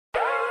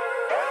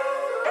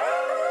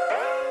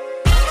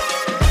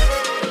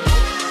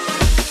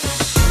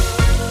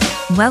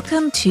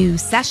Welcome to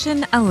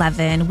Session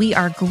 11. We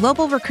are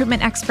global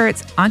recruitment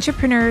experts,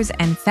 entrepreneurs,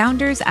 and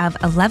founders of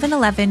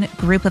 1111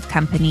 Group of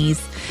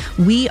Companies.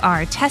 We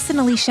are Tess and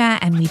Alicia,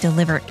 and we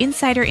deliver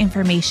insider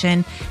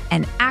information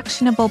and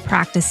actionable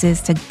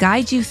practices to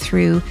guide you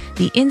through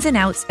the ins and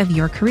outs of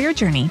your career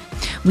journey.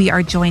 We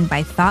are joined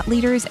by thought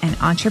leaders and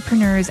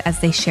entrepreneurs as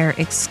they share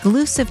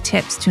exclusive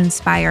tips to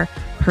inspire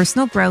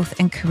personal growth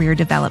and career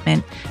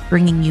development,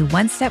 bringing you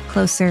one step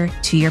closer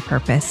to your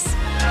purpose.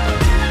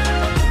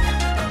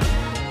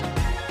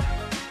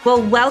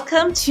 Well,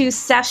 welcome to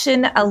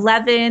Session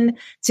 11.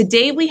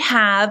 Today we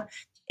have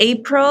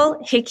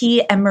April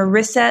Hickey and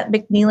Marissa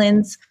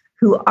McNeilans,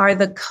 who are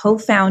the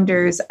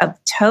co-founders of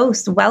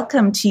Toast.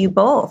 Welcome to you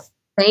both.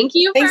 Thank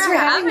you for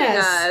having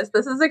us.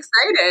 This is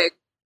exciting.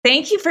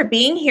 Thank you for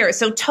being here.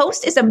 So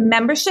Toast is a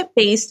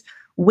membership-based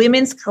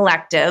women's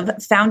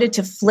collective founded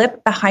to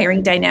flip the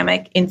hiring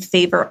dynamic in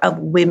favor of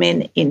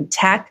women in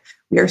tech.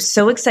 We are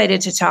so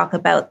excited to talk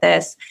about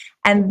this.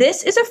 And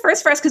this is a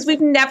first for us because we've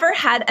never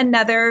had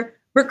another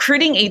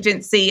recruiting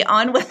agency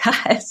on with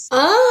us.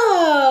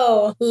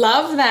 Oh,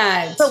 love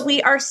that. But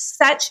we are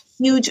such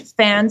huge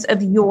fans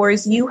of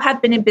yours. You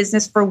have been in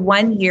business for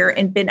 1 year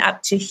and been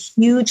up to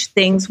huge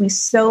things. We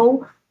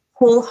so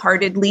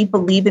wholeheartedly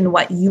believe in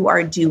what you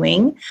are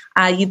doing.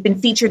 You've been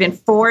featured in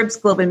Forbes,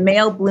 Globe and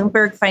Mail,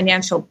 Bloomberg,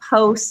 Financial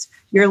Post.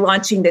 You're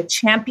launching the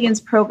Champions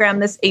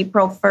program this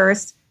April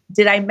 1st.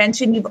 Did I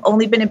mention you've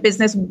only been in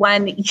business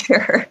 1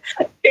 year?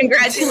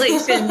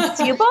 Congratulations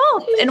to you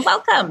both and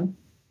welcome.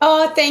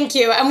 Oh, thank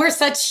you. And we're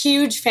such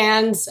huge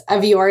fans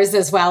of yours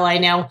as well. I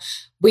know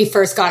we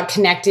first got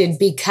connected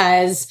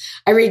because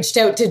I reached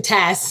out to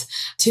Tess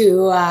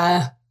to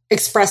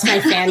express my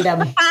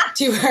fandom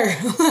to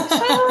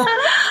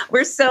her.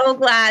 We're so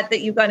glad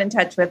that you got in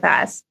touch with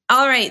us.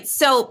 All right.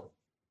 So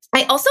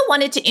I also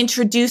wanted to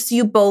introduce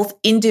you both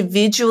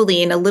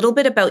individually and a little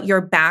bit about your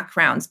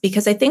backgrounds,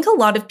 because I think a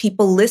lot of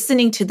people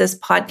listening to this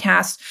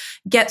podcast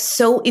get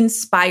so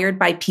inspired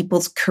by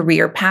people's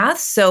career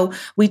paths. So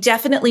we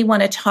definitely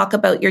want to talk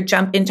about your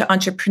jump into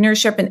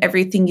entrepreneurship and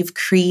everything you've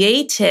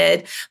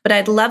created, but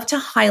I'd love to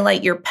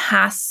highlight your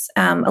past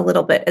a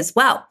little bit as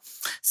well.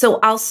 So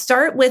I'll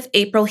start with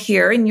April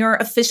here, and your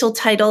official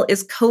title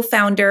is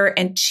co-founder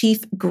and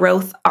chief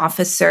growth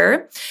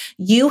officer.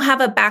 You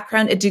have a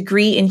background, a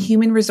degree in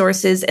human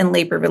resources and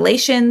labor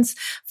relations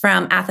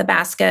from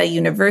Athabasca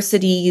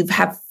University. You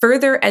have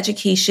further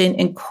education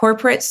in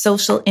corporate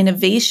social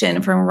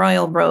innovation from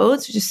Royal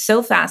Roads, which is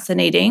so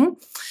fascinating.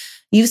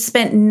 You've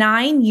spent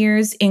 9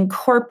 years in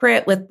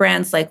corporate with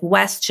brands like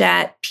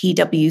WestJet,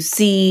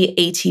 PwC,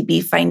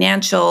 ATB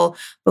Financial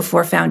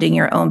before founding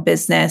your own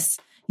business.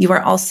 You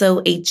are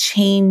also a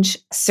change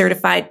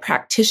certified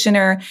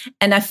practitioner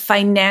and a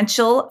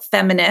financial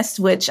feminist,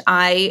 which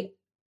I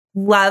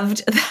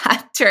loved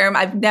that term.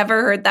 I've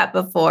never heard that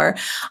before.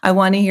 I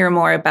want to hear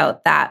more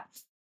about that.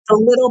 A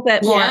little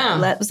bit more. Yeah.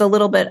 That was a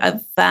little bit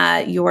of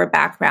your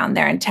background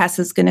there. And Tess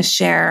is going to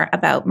share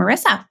about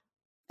Marissa.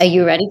 Are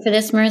you ready for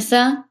this,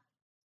 Marissa?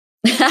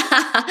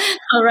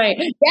 All right.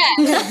 Yes.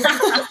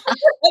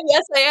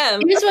 Yes, I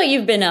am. Here's what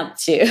you've been up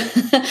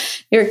to.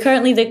 You're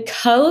currently the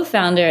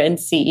co-founder and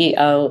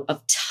CEO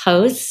of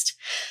Toast.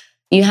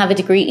 You have a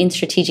degree in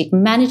strategic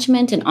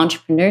management and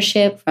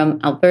entrepreneurship from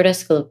Alberta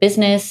School of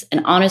Business,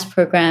 an honors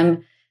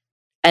program,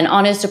 an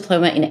honors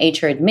diploma in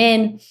HR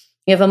admin.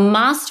 You have a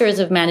master's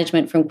of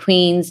management from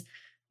Queen's.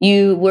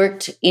 You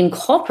worked in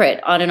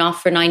corporate on and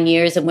off for 9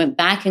 years and went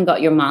back and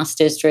got your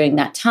master's during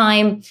that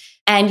time.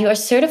 And you are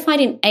certified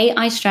in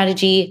AI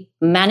strategy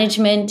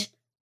management,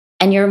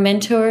 and you're a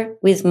mentor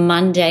with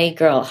Monday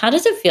Girl. How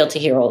does it feel to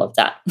hear all of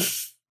that?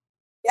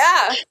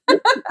 Yeah,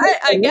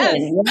 I guess.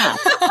 Yeah.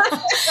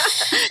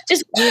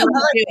 Just doing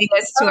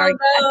this to our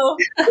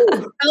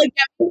I'm like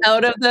getting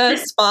out of the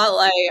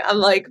spotlight. I'm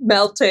like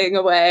melting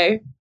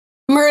away.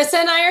 Marissa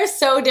and I are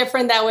so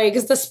different that way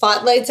because the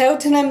spotlight's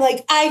out and I'm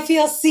like, I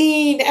feel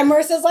seen. And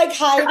Marissa's like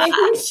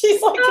hiding.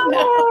 She's like,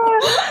 no.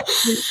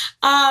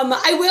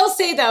 I will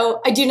say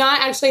though, I do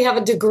not actually have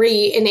a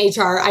degree in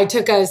HR. I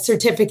took a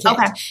certificate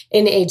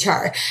in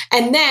HR.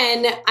 And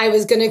then I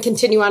was going to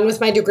continue on with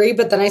my degree,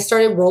 but then I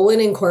started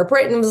rolling in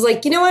corporate and was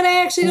like, you know what?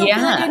 I actually don't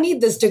feel like I need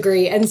this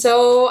degree. And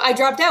so I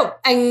dropped out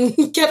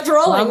and kept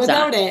rolling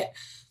without it.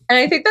 And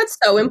I think that's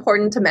so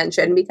important to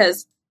mention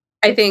because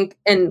I think,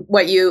 and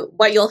what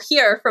you'll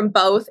hear from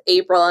both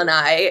April and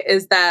I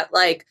is that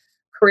like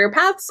career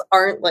paths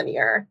aren't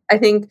linear. I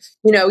think,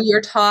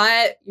 you're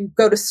taught, you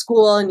go to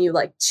school and you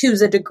like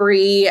choose a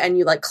degree and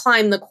you like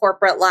climb the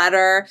corporate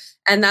ladder.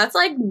 And that's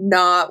like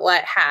not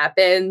what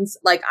happens.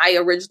 Like I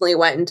originally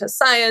went into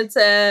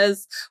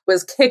sciences,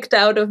 was kicked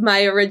out of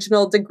my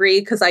original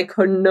degree because I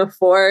couldn't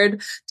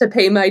afford to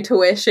pay my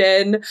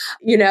tuition,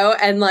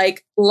 and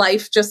like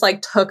life just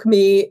like took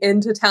me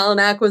into talent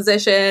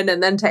acquisition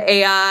and then to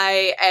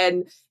AI.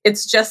 And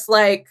it's just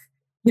like,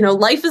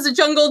 life is a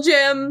jungle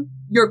gym.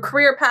 Your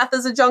career path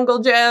is a jungle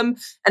gym.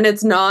 And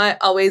it's not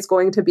always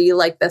going to be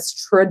like this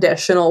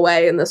traditional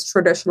way in this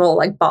traditional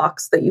like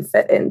box that you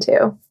fit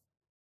into.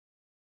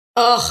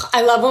 Oh,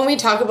 I love when we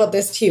talk about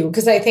this too,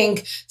 because I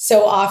think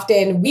so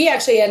often we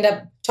actually end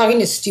up talking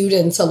to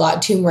students a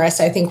lot too,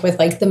 Marissa, I think with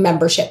like the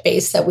membership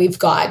base that we've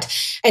got.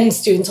 And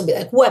students will be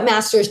like, what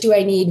masters do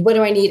I need? What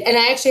do I need? And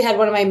I actually had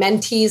one of my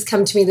mentees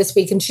come to me this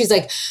week and she's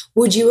like,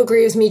 would you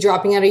agree with me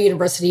dropping out of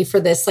university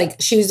for this?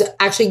 Like she was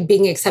actually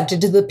being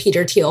accepted to the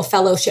Peter Thiel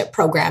Fellowship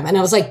Program. And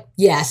I was like,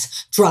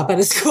 yes, drop out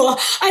of school.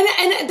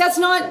 And that's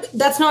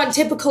not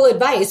typical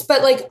advice,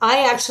 but like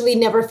I actually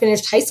never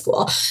finished high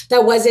school.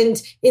 That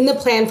wasn't in the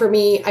plan for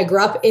me. I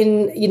grew up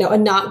in, a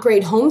not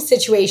great home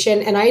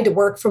situation and I had to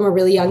work from a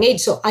really young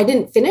age. So I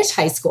didn't finish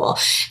high school.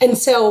 And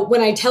so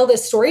when I tell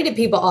this story to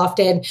people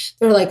often,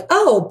 they're like,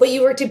 oh, but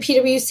you worked at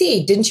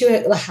PwC. Didn't you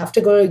have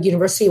to go to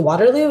University of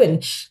Waterloo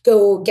and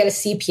go get a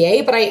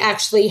CPA? But I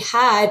actually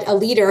had a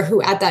leader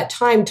who at that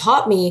time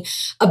taught me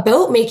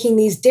about making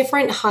these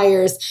different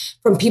hires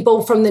from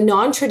people from the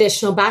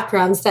non-traditional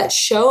backgrounds that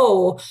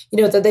show,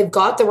 that they've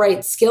got the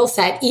right skill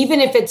set,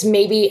 even if it's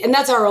maybe, and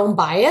that's our own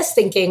bias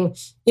thinking,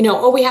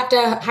 we have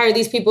to hire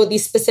these people with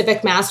these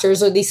specific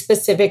masters or these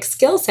specific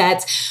skill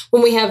sets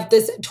when we have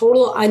this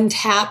total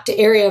untapped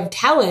area of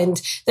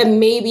talent that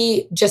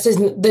maybe just is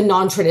the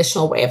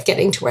non-traditional way of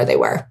getting to where they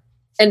were.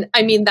 And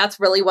I mean, that's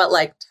really what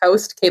like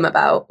Toast came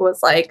about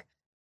was like,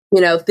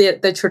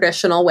 the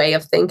traditional way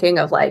of thinking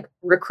of like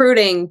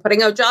recruiting,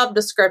 putting out job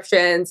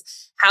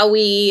descriptions, how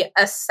we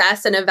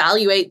assess and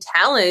evaluate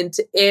talent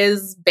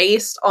is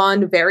based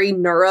on very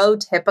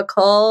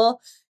neurotypical,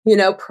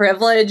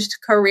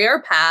 privileged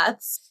career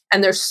paths.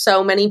 And there's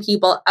so many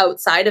people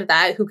outside of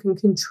that who can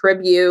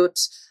contribute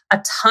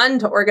a ton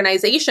to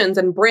organizations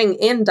and bring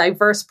in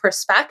diverse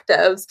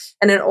perspectives.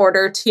 And in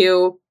order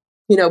to,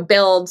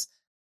 build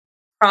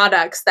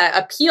products that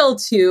appeal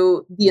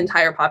to the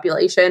entire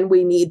population,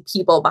 we need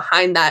people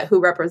behind that who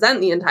represent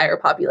the entire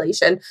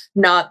population,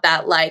 not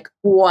that like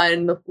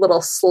one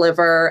little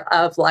sliver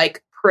of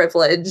like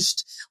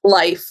privileged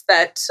life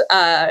that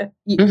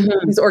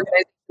these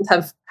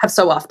organizations have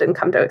so often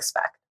come to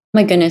expect.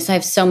 My goodness, I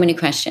have so many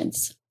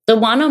questions. The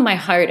one on my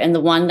heart and the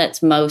one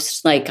that's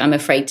most like I'm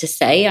afraid to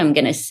say, I'm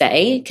going to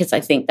say, because I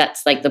think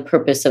that's like the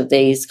purpose of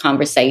these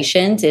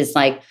conversations is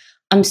like,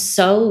 I'm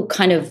so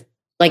kind of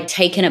like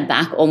taken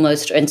aback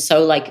almost and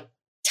so like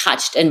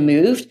touched and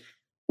moved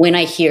when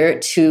I hear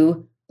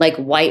two like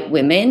white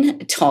women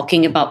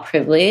talking about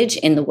privilege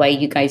in the way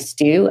you guys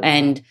do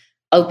and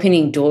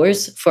opening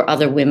doors for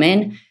other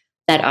women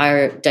that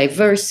are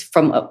diverse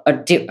from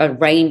a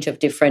range of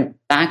different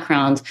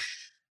backgrounds.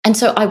 And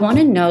so I want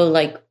to know,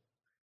 like,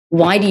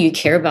 why do you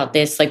care about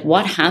this? Like,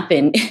 what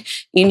happened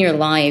in your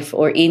life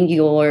or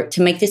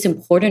to make this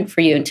important for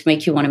you and to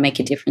make you want to make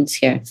a difference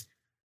here?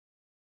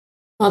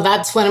 Well,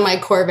 that's one of my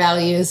core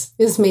values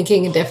is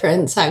making a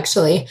difference,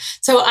 actually.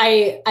 So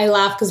I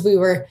laugh because we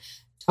were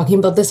talking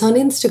about this on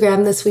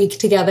Instagram this week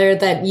together,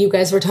 that you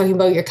guys were talking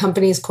about your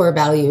company's core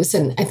values.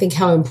 And I think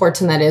how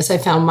important that is. I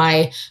found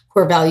my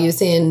core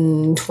values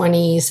in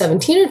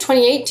 2017 or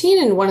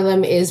 2018, and one of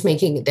them is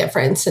making a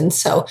difference. And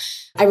so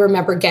I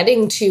remember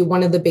getting to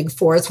one of the big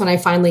fours when I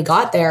finally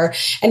got there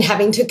and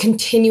having to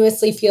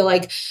continuously feel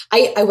like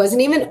I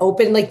wasn't even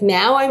open. Like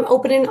now I'm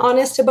open and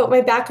honest about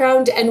my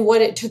background and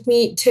what it took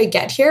me to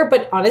get here.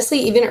 But honestly,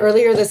 even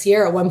earlier this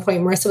year, at one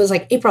point, Marissa was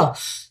like, April,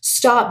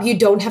 stop. You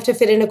don't have to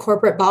fit in a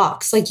corporate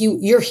box. Like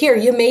you're here.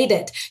 You made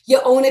it.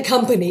 You own a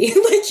company.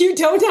 Like you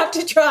don't have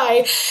to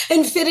try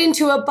and fit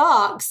into a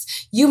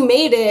box. You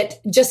made it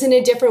just in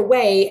a different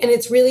way. And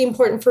it's really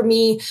important for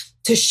me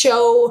to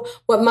show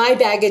what my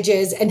baggage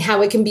is and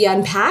how it can be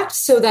unpacked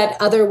so that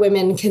other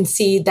women can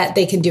see that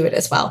they can do it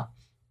as well.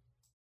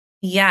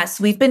 Yes,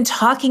 we've been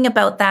talking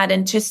about that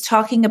and just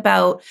talking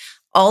about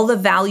all the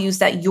values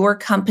that your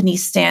company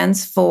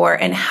stands for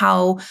and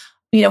how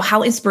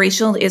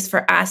inspirational it is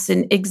for us.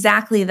 And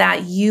exactly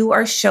that, you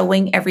are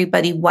showing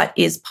everybody what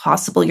is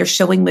possible. You're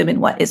showing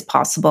women what is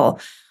possible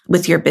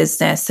with your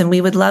business. And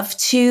we would love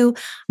to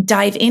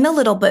dive in a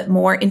little bit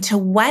more into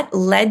what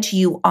led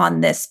you on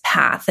this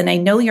path. And I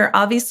know you're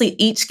obviously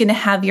each going to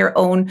have your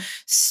own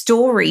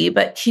story,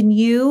 but can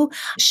you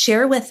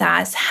share with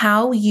us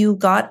how you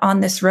got on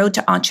this road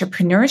to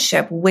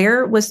entrepreneurship?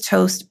 Where was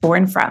Toast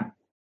born from?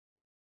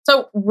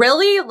 So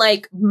really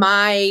like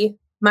my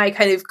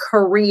kind of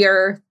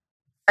career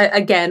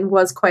again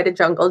was quite a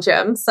jungle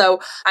gym.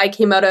 So I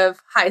came out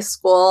of high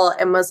school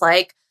and was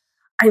like,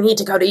 I need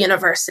to go to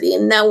university.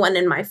 No one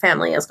in my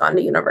family has gone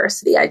to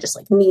university. I just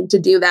like need to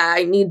do that.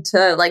 I need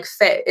to like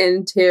fit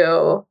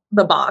into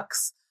the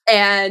box.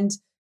 And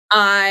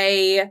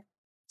I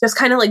just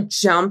kind of like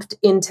jumped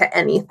into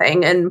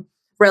anything and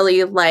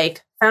really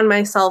like found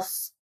myself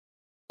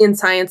in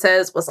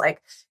sciences, was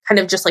like kind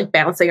of just like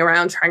bouncing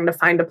around trying to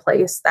find a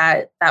place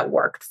that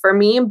worked for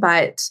me.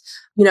 But,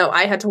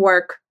 I had to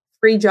work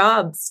 3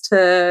 jobs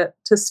to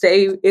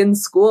stay in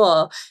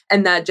school.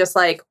 And that just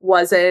like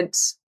wasn't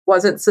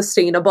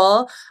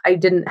sustainable. I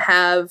didn't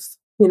have,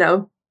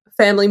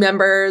 family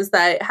members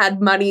that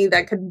had money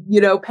that could,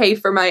 pay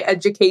for my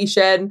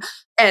education.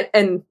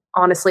 And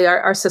honestly,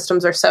 our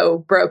systems are so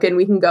broken.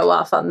 We can go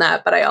off on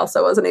that, but I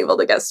also wasn't able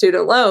to get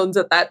student loans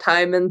at that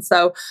time. And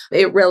so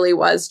it really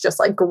was just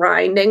like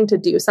grinding to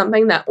do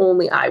something that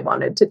only I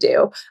wanted to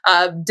do.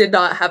 Did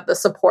not have the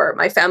support.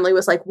 My family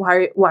was like,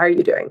 why are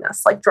you doing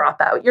this? Like,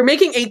 drop out. You're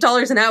making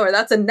 $8 an hour.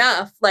 That's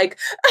enough. Like,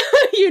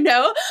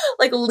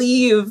 like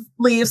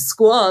leave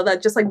school.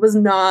 That just like was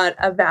not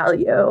a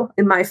value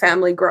in my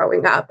family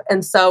growing up.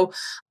 And so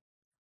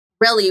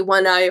really,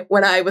 when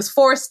I was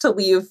forced to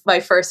leave my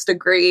first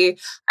degree,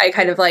 I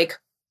kind of like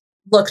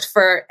looked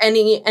for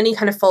any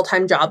kind of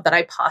full-time job that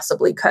I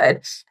possibly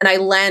could. And I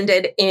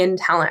landed in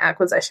talent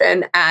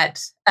acquisition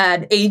at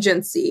an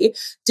agency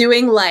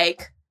doing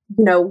like,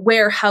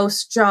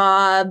 warehouse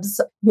jobs,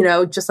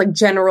 just like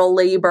general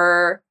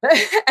labor.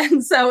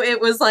 And so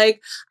it was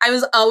like, I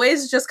was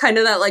always just kind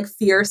of that like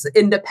fierce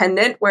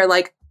independent where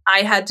like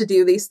I had to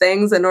do these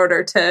things in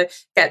order to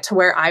get to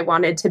where I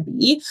wanted to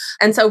be.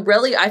 And so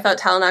really, I thought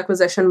talent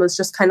acquisition was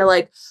just kind of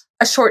like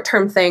a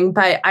short-term thing,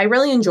 but I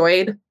really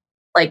enjoyed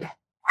like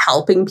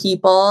helping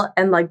people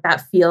and like that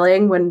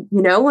feeling when,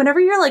 whenever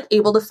you're like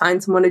able to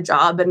find someone a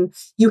job and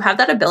you have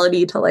that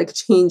ability to like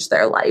change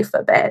their life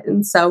a bit.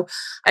 And so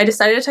I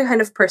decided to kind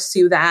of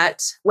pursue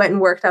that, went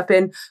and worked up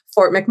in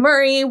Fort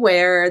McMurray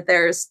where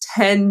there's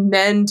 10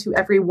 men to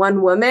every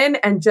one woman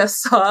and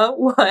just saw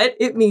what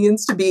it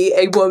means to be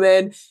a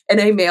woman in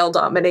a male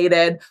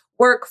dominated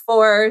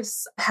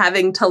workforce,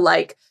 having to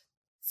like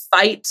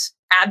fight,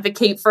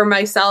 advocate for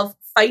myself,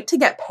 fight to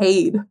get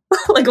paid,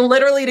 like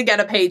literally to get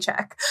a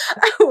paycheck.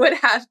 I would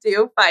have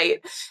to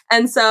fight.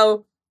 And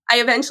so I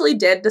eventually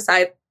did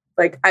decide,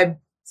 like I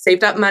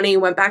saved up money,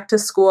 went back to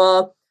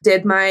school,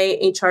 did my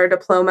HR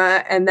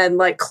diploma, and then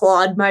like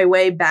clawed my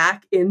way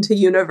back into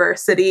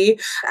university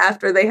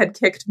after they had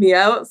kicked me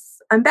out.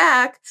 I'm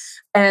back.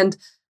 And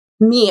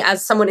me,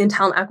 as someone in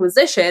talent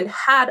acquisition,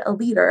 had a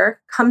leader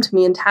come to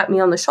me and tap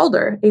me on the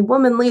shoulder, a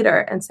woman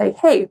leader, and say,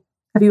 hey,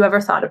 have you ever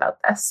thought about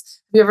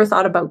this? Have you ever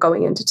thought about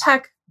going into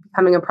tech,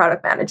 becoming a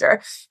product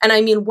manager? And I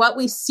mean, what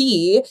we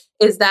see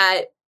is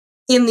that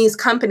in these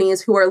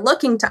companies who are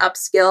looking to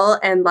upskill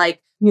and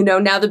like,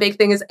 now the big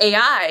thing is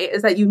AI,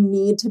 is that you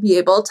need to be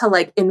able to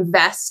like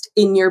invest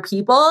in your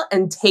people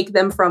and take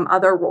them from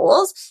other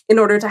roles in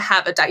order to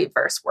have a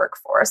diverse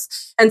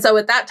workforce. And so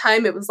at that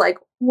time, it was like,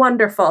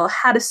 wonderful,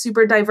 had a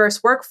super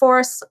diverse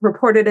workforce,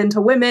 reported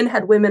into women,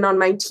 had women on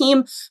my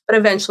team, but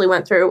eventually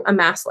went through a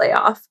mass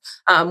layoff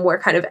where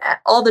kind of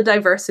all the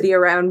diversity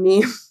around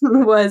me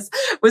was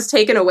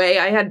taken away.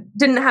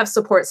 Didn't have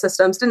support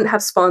systems, didn't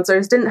have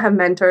sponsors, didn't have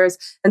mentors.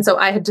 And so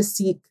I had to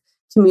seek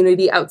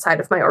community outside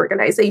of my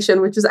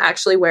organization, which is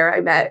actually where I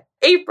met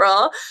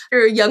April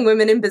through Young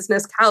Women in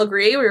Business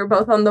Calgary. We were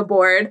both on the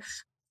board.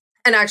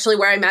 And actually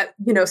where I met,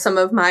 some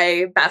of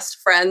my best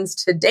friends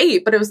to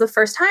date. But it was the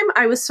first time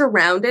I was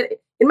surrounded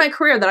in my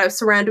career that I was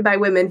surrounded by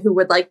women who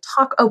would like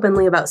talk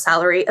openly about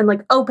salary and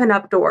like open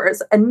up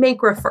doors and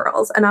make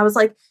referrals. And I was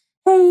like,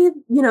 hey,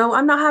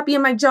 I'm not happy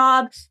in my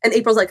job. And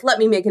April's like, let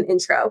me make an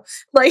intro.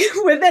 Like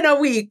within a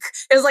week,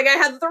 it was like I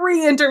had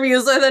 3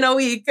 interviews within a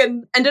week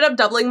and ended up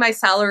doubling my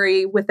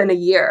salary within a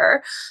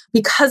year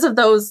because of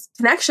those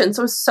connections.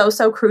 So it was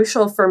so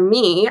crucial for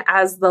me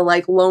as the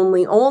like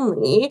lonely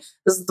only,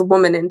 this is the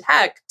woman in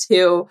tech,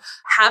 to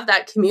have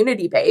that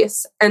community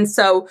base. And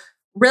so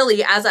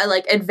really, as I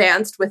like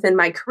advanced within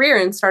my career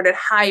and started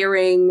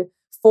hiring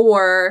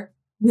for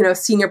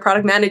senior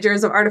product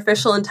managers of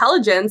artificial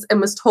intelligence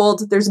and was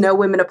told there's no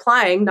women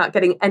applying, not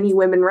getting any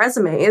women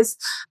resumes,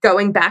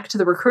 going back to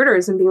the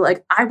recruiters and being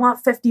like, I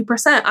want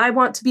 50%. I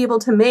want to be able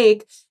to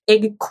make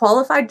a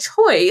qualified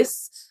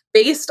choice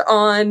based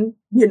on,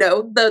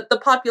 the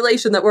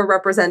population that we're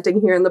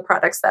representing here in the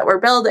products that we're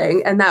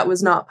building. And that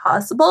was not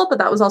possible, but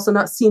that was also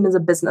not seen as a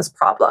business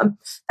problem.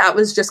 That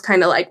was just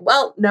kind of like,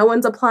 well, no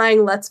one's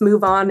applying. Let's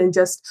move on and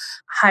just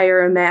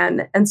hire a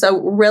man. And so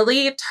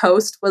really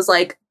Toast was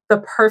like the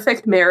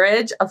perfect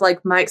marriage of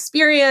like my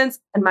experience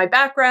and my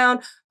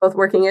background, both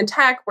working in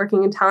tech,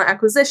 working in talent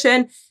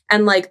acquisition,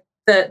 and like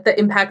the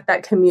impact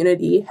that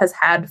community has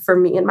had for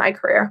me in my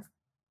career.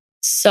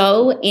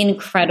 So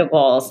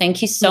incredible.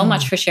 Thank you so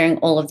much for sharing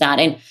all of that.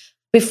 And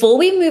before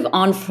we move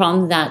on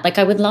from that, like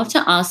I would love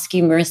to ask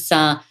you,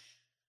 Marissa,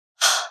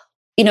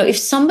 if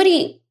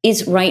somebody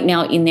is right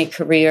now in their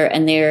career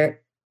and they're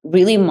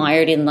really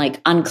mired in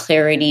like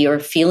unclarity or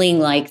feeling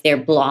like they're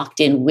blocked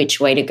in which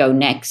way to go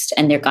next,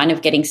 and they're kind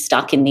of getting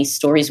stuck in these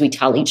stories we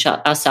tell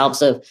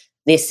ourselves of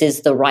this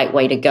is the right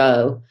way to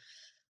go,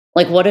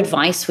 like what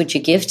advice would you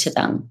give to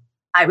them?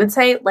 I would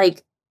say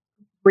like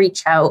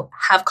reach out,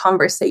 have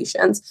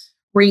conversations,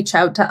 reach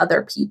out to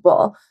other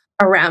people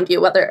around you,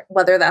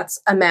 whether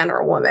that's a man or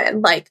a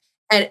woman, like,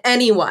 and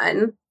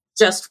anyone,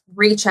 just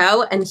reach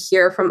out and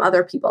hear from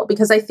other people.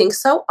 Because I think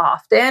so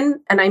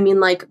often, and I mean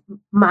like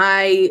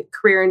my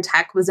career in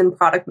tech was in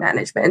product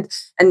management,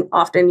 and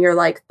often you're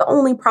like the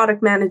only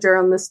product manager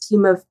on this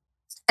team of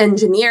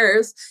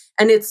engineers.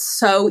 And it's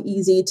so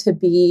easy to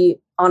be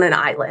on an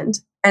island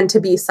and to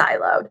be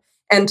siloed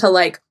and to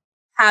like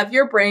have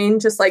your brain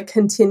just like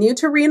continue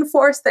to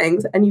reinforce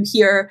things. And you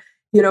hear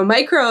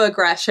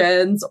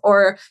microaggressions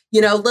or,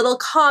 little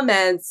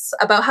comments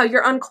about how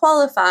you're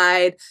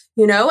unqualified,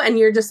 and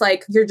you're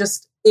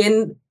just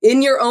in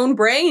your own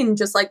brain,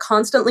 just like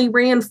constantly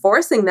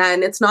reinforcing that.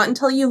 And it's not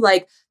until you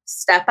like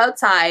step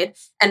outside.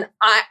 And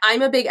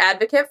I'm a big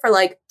advocate for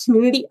like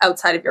community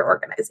outside of your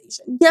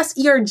organization. Yes,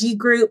 ERG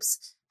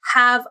groups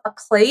have a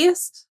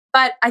place,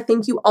 but I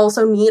think you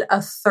also need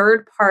a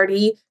third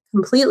party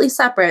completely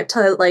separate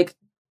to like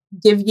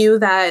give you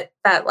that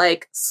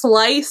like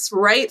slice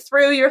right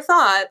through your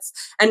thoughts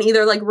and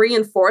either like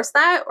reinforce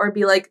that or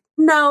be like,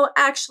 no,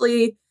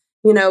 actually,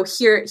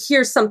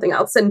 here's something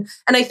else. And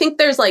I think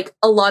there's like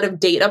a lot of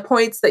data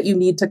points that you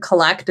need to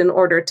collect in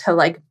order to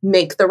like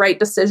make the right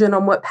decision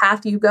on what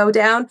path you go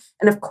down.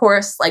 And of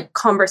course, like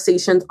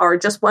conversations are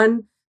just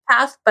one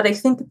path, but I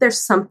think there's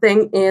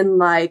something in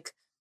like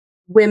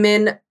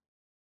women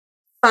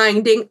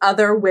finding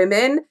other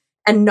women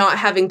and not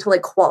having to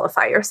like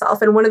qualify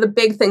yourself. And one of the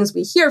big things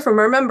we hear from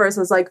our members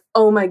is like,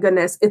 oh my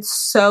goodness, it's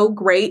so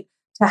great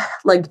to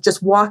like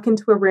just walk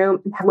into a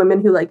room and have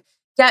women who like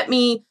get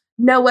me,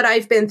 know what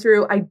I've been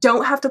through. I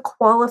don't have to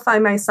qualify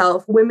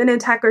myself. Women in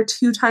tech are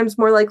 2 times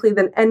more likely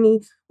than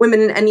any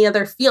women in any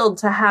other field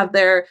to have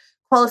their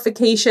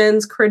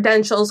qualifications,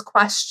 credentials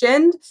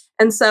questioned.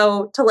 And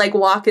so to like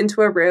walk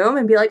into a room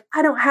and be like,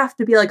 I don't have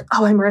to be like,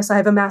 oh, I'm Marissa, I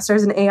have a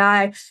master's in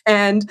AI.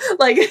 And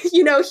like,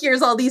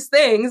 here's all these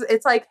things.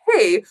 It's like,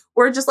 hey,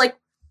 we're just like,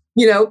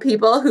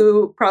 people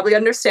who probably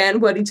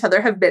understand what each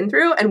other have been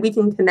through. And we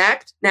can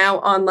connect now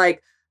on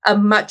like a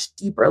much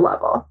deeper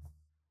level.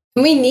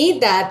 We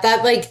need that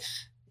like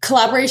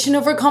collaboration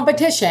over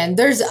competition.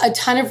 There's a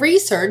ton of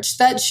research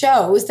that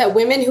shows that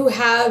women who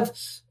have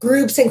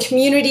groups and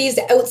communities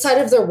outside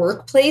of their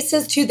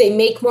workplaces too, they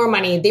make more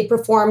money, they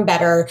perform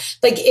better.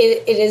 Like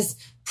it is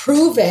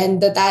proven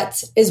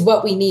that is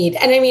what we need.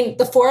 And I mean,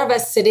 the 4 of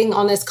us sitting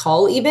on this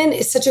call even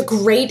is such a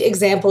great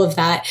example of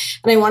that.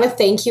 And I want to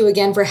thank you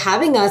again for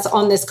having us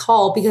on this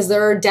call, because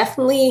there are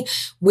definitely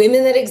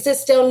women that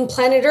exist on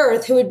planet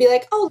Earth who would be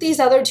like, oh, these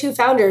other 2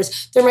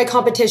 founders, they're my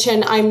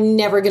competition. I'm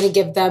never going to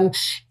give them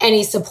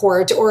any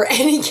support or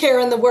any care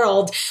in the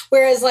world.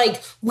 Whereas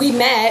like we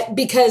met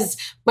because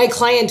my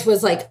client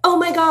was like, oh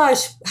my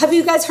gosh, have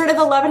you guys heard of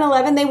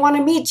 1111? They want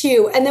to meet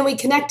you. And then we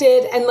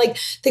connected, and like,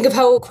 think of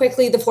how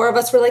quickly the 4 of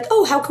us were like,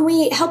 oh, how can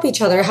we help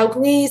each other? How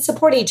can we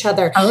support each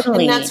other?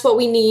 Totally. And that's what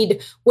we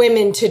need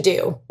women to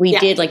do. We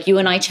did. Like you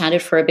and I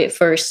chatted for a bit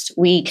first.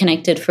 We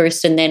connected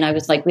first. And then I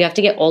was like, we have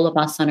to get all of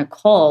us on a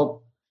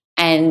call.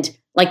 And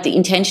like the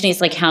intention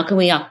is like, how can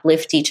we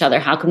uplift each other?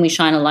 How can we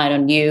shine a light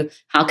on you?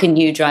 How can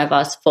you drive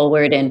us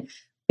forward? And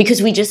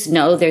because we just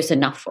know there's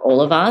enough for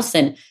all of us.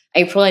 And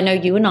April, I know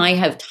you and I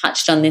have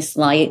touched on this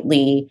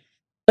lightly,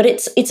 but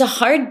it's a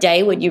hard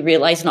day when you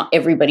realize not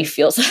everybody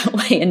feels that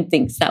way and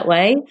thinks that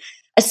way,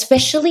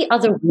 especially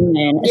other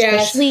women.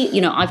 Yes. Especially,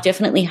 I've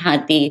definitely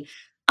had the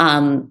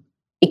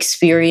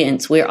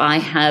experience where I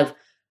have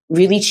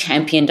really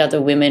championed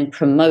other women,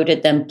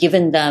 promoted them,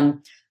 given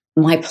them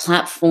my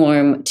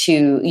platform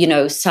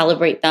to,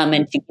 celebrate them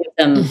and to give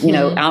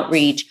them,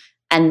 outreach,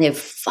 and they've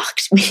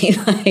fucked me,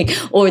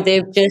 or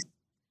they've just,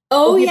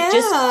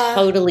 just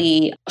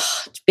totally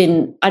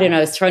been, I don't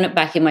know, thrown it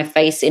back in my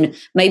face. And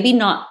maybe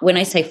not, when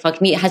I say fuck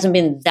me, it hasn't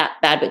been that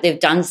bad, but they've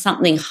done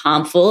something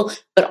harmful,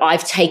 but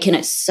I've taken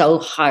it so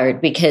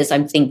hard because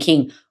I'm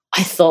thinking,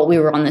 I thought we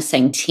were on the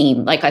same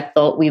team. Like I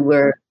thought we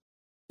were.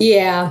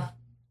 Yeah.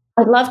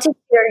 I'd love to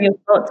hear your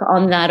thoughts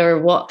on that,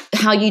 or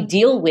how you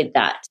deal with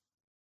that.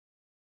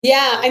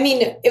 Yeah, I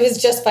mean, it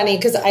was just funny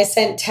because I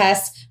sent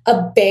Tess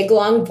a big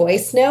long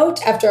voice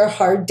note after a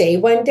hard day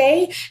one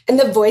day, and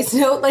the voice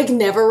note like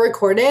never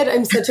recorded.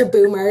 I'm such a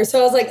boomer. So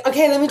I was like,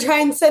 okay, let me try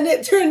and send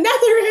it through another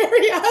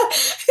area.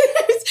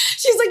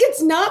 She's like,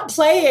 it's not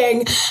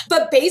playing.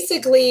 But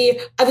basically,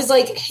 I was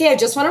like, hey, I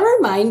just want to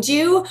remind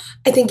you,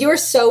 I think you are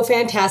so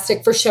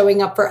fantastic for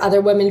showing up for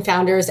other women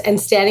founders and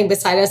standing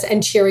beside us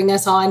and cheering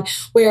us on.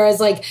 Whereas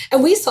like,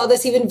 and we saw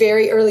this even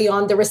very early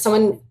on, there was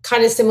someone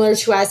kind of similar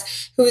to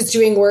us who was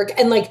doing work,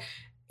 and like,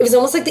 it was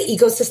almost like the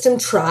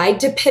ecosystem tried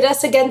to pit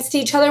us against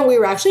each other. We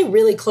were actually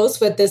really close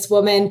with this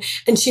woman,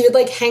 and she would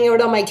like hang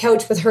out on my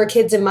couch with her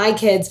kids and my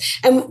kids.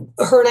 And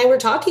her and I were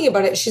talking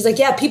about it. She's like,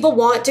 yeah, people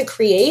want to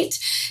create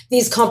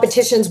these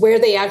competitions where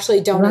they actually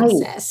don't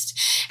exist.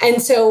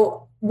 And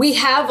so we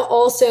have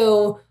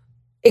also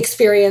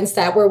experienced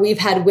that, where we've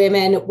had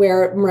women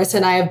where Marissa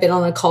and I have been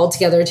on a call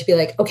together to be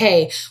like,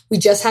 okay, we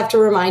just have to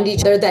remind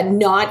each other that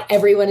not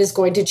everyone is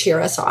going to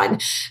cheer us on.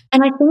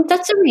 And I think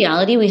that's a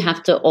reality we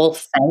have to all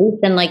face.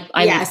 And like,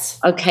 I'm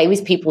okay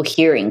with people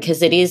hearing,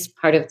 because it is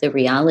part of the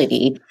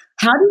reality.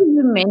 How do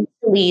you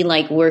mentally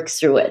like work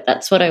through it?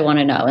 That's what I want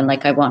to know. And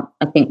like, I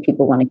think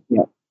people want to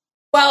hear.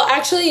 Well,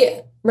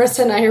 actually,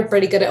 Marissa and I are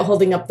pretty good at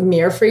holding up the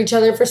mirror for each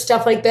other for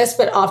stuff like this.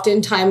 But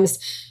oftentimes,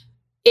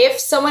 if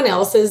someone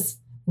else is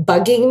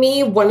bugging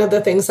me, one of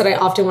the things that I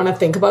often want to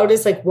think about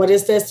is like, what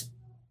is this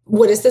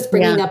What is this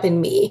bringing up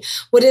in me?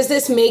 What is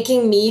this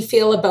making me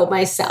feel about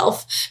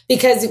myself?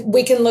 Because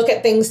we can look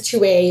at things two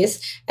ways.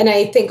 And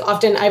I think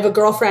often I have a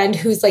girlfriend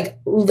who's like,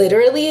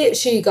 literally,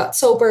 she got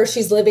sober.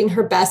 She's living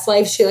her best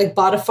life. She like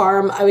bought a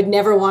farm. I would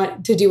never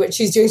want to do what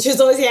she's doing. She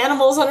has all these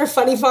animals on her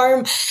funny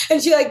farm.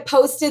 And she like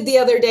posted the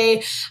other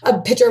day a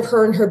picture of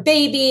her and her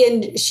baby.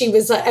 And she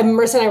was like, and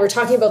Marissa and I were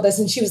talking about this.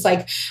 And she was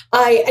like,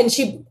 and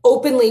she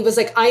openly was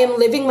like, I am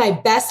living my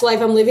best life.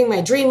 I'm living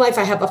my dream life.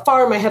 I have a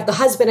farm. I have the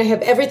husband. I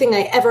have everything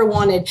I ever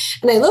wanted.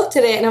 And I looked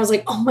at it and I was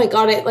like, oh my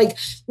God, it like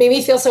made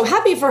me feel so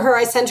happy for her.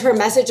 I sent her a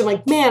message. I'm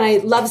like, man, I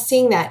love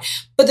seeing that.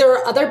 But there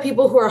are other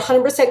people who are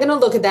 100% going to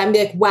look at that and be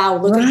like, wow,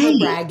 look at her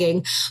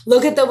bragging.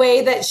 Look at the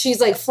way that she's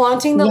like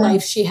flaunting the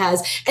life she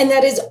has. And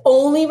that is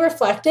only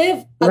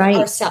reflective of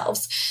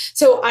ourselves.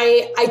 So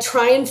I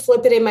try and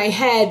flip it in my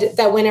head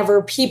that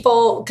whenever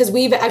people, because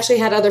we've actually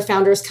had other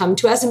founders come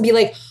to us and be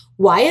like,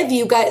 why have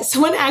you guys,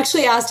 someone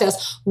actually asked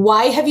us,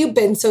 why have you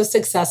been so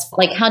successful?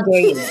 Like, how dare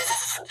you?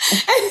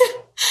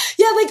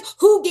 Yeah, like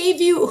who gave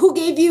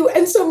you?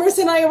 And so Marissa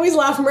and I always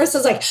laugh.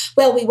 Marissa's like,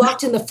 well, we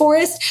walked in the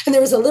forest and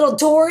there was a little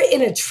door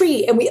in a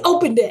tree and we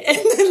opened it. And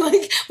then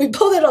like we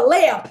pulled out a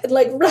lamp and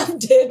like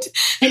rubbed it.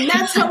 And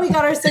that's how we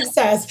got our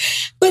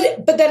success.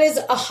 But that is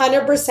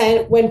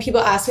 100% when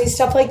people ask me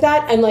stuff like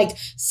that. I'm like,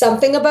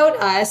 something about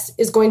us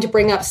is going to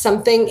bring up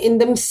something in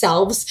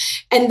themselves.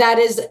 And that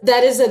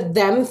is a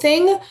them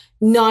thing.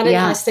 Not an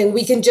us thing.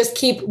 We can just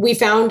we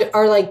found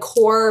our like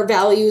core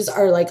values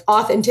are like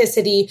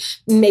authenticity,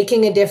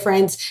 making a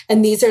difference.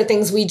 And these are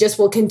things we just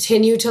will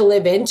continue to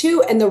live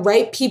into and the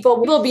right people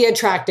will be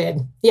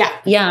attracted. Yeah.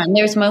 Yeah. And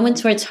there's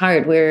moments where it's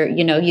hard where,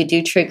 you know, you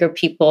do trigger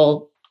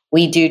people.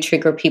 We do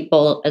trigger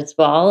people as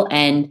well.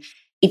 And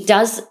you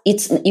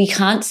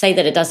can't say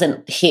that it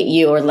doesn't hit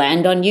you or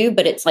land on you,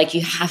 but it's like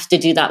you have to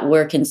do that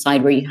work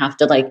inside where you have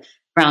to like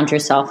ground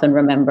yourself and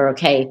remember,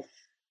 okay,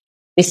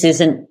 this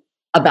isn't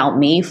about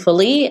me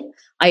fully.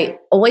 I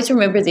always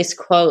remember this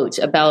quote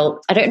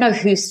about, I don't know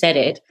who said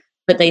it,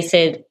 but they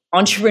said,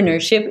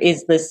 entrepreneurship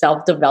is the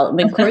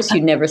self-development course you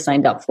never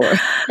signed up for.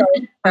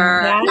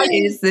 That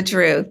is the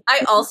truth.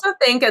 I also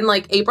think, and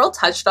like April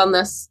touched on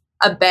this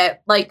a bit,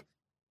 like,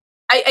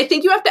 I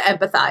think you have to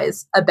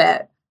empathize a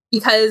bit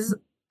because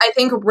I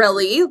think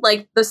really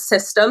like the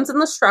systems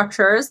and the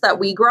structures that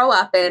we grow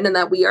up in and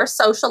that we are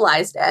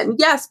socialized in,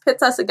 yes,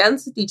 pits us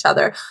against each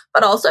other.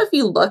 But also if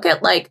you look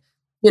at like,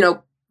 you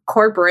know,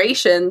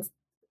 corporations,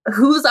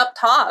 who's up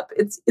top?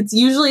 It's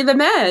usually the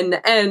men.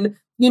 And,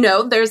 you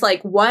know, there's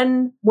like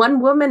one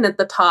woman at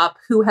the top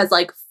who has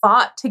like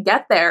fought to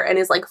get there and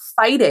is like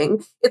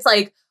fighting. It's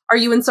like, are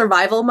you in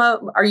survival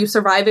mode? Are you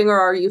surviving or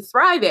are you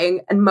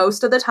thriving? And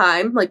most of the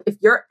time, like if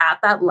you're at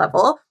that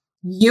level,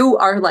 you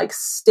are like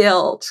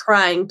still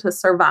trying to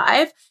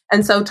survive.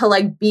 And so to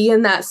like be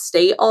in that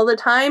state all the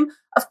time,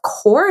 of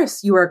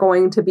course you are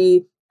going to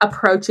be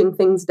approaching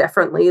things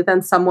differently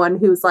than someone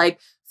who's like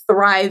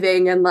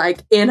thriving and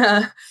like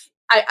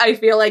I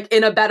feel like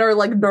in a better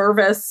like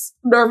nervous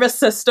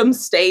system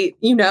state,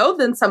 you know,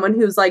 than someone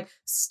who's like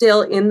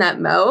still in that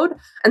mode.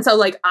 And so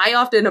like I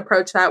often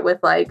approach that with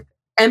like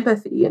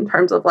empathy in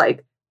terms of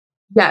like,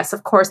 yes,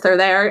 of course they're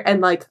there.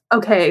 And like,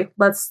 okay,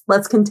 let's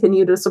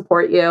continue to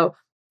support you.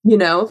 You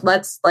know,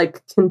 let's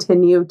like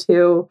continue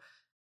to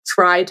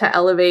try to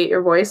elevate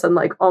your voice and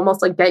like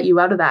almost like get you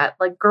out of that.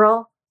 Like,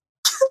 girl,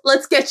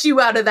 let's get you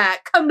out of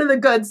that. Come to the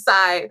good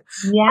side.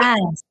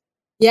 Yes.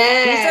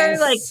 Yes. These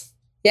are like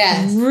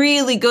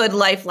really good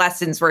life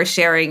lessons we're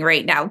sharing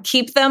right now.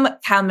 Keep them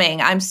coming.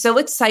 I'm so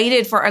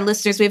excited for our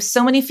listeners. We have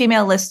so many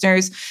female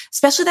listeners,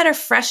 especially that are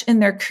fresh in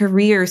their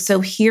career. So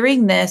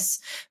hearing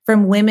this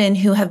from women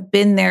who have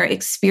been there,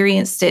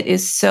 experienced it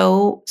is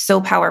so,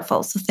 so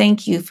powerful. So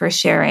thank you for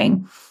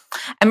sharing.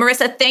 And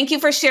Marissa, thank you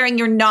for sharing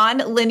your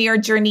non-linear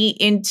journey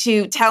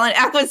into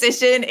talent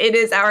acquisition. It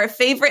is our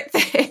favorite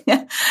thing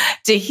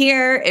to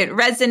hear. It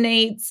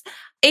resonates.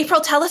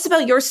 April, tell us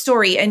about your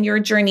story and your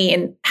journey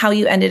and how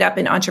you ended up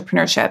in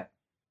entrepreneurship.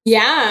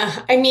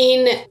 Yeah. I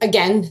mean,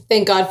 again,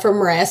 thank God for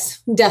Marissa.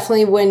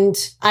 Definitely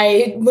wouldn't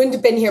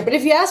have been here. But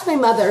if you ask my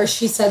mother,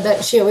 she said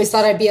that she always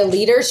thought I'd be a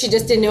leader. She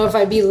just didn't know if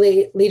I'd be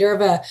leader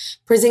of a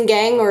prison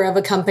gang or of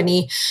a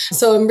company.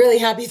 So I'm really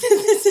happy that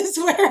this is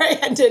where I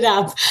ended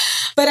up.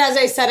 But as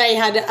I said, I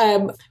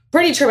had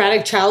pretty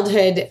traumatic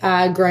childhood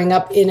growing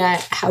up in a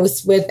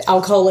house with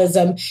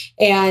alcoholism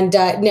and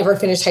never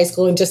finished high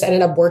school and just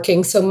ended up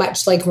working so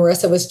much like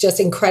Marissa was just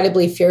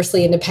incredibly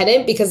fiercely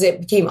independent because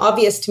it became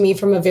obvious to me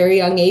from a very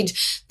young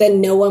age that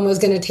no one was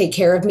going to take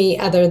care of me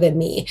other than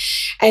me.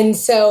 And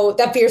so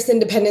that fierce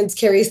independence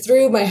carries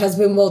through. My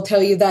husband will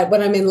tell you that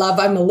when I'm in love,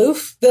 I'm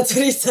aloof. That's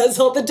what he says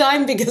all the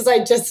time because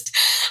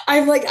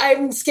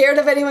I'm scared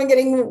of anyone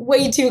getting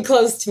way too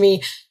close to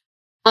me.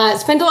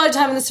 Spent a lot of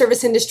time in the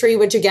service industry,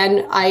 which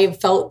again, I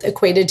felt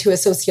equated to a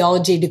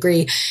sociology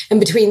degree. And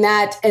between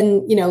that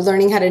and, you know,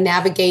 learning how to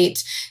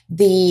navigate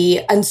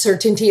the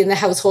uncertainty in the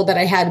household that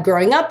I had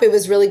growing up, it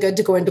was really good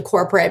to go into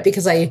corporate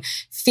because I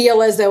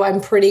feel as though I'm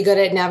pretty good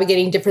at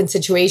navigating different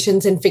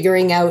situations and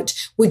figuring out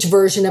which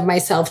version of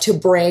myself to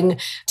bring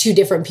to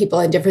different people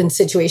in different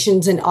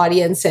situations and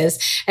audiences.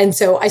 And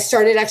so I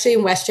started actually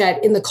in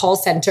WestJet in the call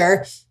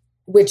center,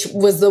 which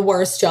was the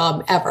worst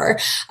job ever.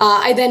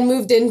 I then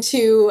moved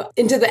into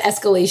the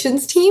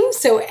escalations team.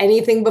 So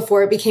anything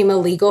before it became a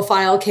legal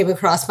file came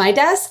across my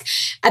desk.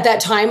 At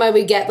that time, I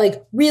would get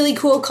like really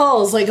cool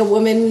calls, like a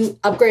woman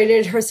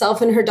upgraded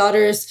herself and her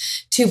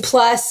daughters to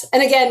Plus.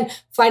 And again,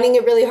 finding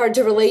it really hard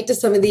to relate to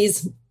some of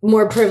these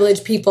more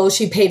privileged people.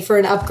 She paid for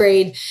an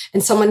upgrade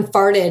and someone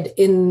farted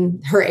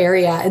in her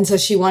area. And so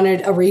she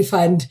wanted a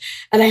refund.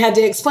 And I had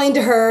to explain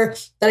to her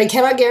that I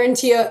cannot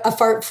guarantee a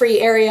fart-free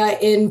area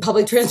in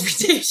public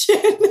transportation.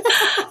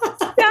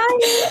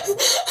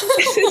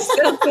 This is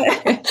so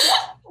good.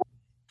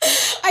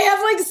 I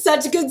have like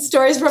such good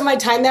stories from my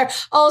time there.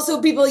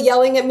 Also, people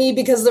yelling at me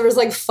because there was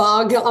like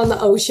fog on the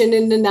ocean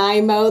in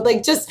Nanaimo.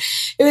 Like just,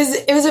 it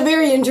was a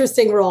very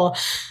interesting role.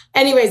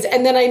 Anyways,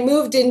 and then I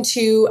moved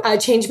into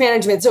change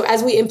management. So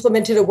as we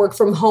implemented a work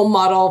from home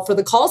model for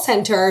the call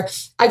center,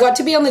 I got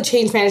to be on the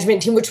change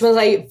management team, which was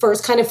my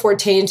first kind of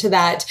forte into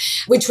that,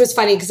 which was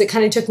funny because it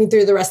kind of took me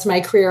through the rest of my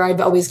career.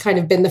 I've always kind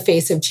of been the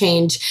face of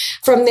change.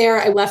 From there,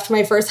 I left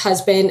my first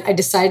husband. I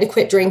decided to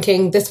quit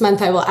drinking. This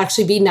month, I will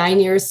actually be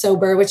 9 years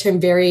sober, which I'm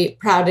very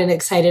proud and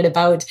excited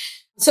about.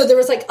 So there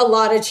was like a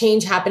lot of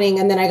change happening.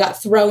 And then I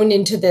got thrown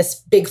into this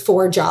Big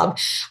Four job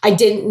I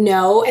didn't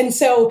know. And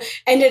so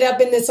ended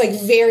up in this like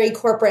very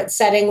corporate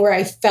setting where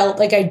I felt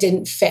like I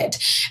didn't fit.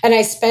 And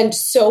I spent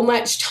so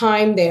much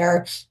time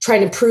there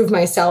trying to prove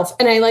myself.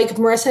 And I like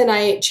Marissa and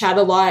I chat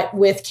a lot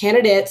with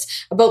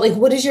candidates about like,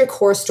 what is your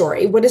core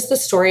story? What is the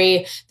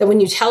story that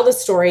when you tell the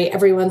story,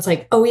 everyone's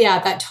like, oh yeah,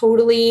 that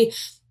totally,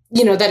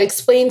 that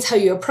explains how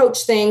you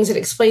approach things. It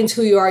explains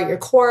who you are at your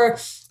core.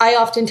 I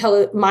often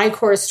tell my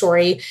core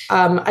story.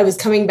 I was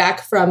coming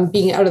back from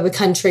being out of the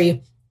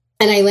country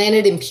and I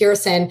landed in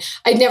Pearson.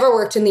 I'd never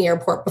worked in the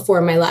airport before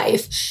in my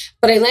life,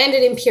 but I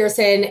landed in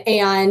Pearson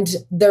and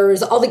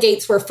all the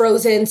gates were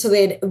frozen. So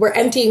they were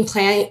emptying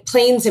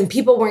planes and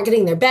people weren't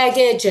getting their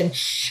baggage. And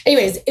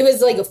anyways, it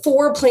was like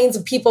 4 planes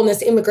of people in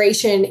this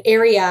immigration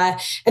area.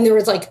 And there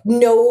was like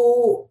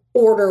no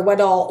order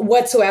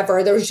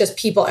whatsoever. There was just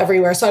people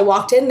everywhere. So I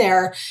walked in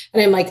there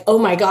and I'm like, oh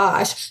my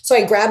gosh. So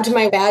I grabbed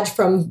my badge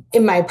from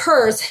in my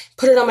purse,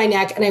 put it on my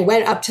neck, and I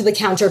went up to the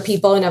counter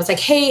people and I was like,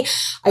 hey,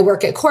 I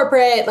work at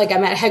corporate, like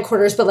I'm at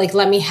headquarters, but like,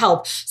 let me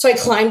help. So I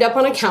climbed up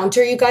on a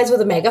counter, you guys, with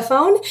a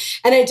megaphone,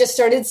 and I just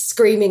started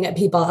screaming at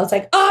people. I was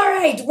like, all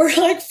right, we're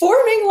like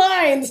forming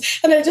lines.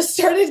 And I just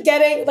started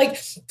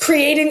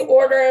creating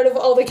order out of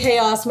all the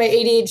chaos. My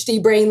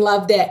ADHD brain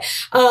loved it.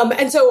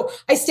 And so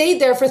I stayed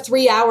there for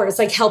 3 hours,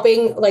 like helping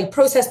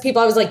process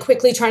people. I was like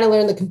quickly trying to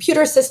learn the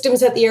computer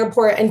systems at the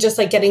airport and just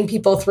like getting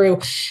people through.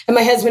 And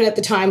my husband at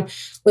the time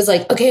was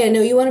like, okay, I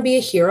know you want to be a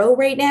hero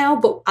right now,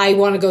 but I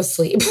want to go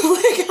sleep.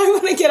 I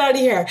want to get out of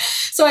here.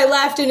 So I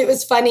left and it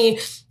was funny.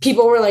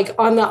 People were like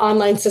on the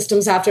online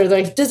systems after,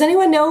 they're like, does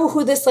anyone know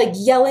who this like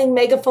yelling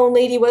megaphone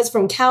lady was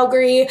from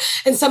Calgary?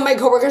 And some of my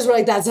coworkers were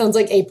like, that sounds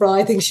like April.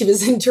 I think she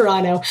was in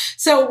Toronto.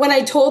 So when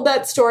I told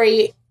that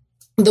story,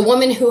 the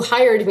woman who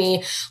hired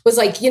me was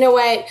like, you know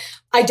what?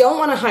 I don't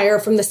want to hire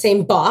from the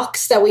same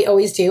box that we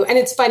always do. And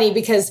it's funny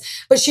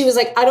but she was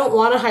like, I don't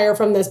want to hire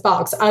from this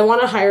box. I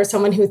want to hire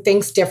someone who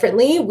thinks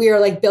differently. We are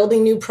like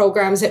building new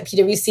programs at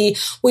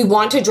PwC. We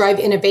want to drive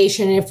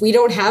innovation. And if we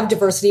don't have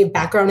diversity of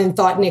background and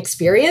thought and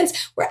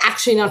experience, we're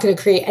actually not going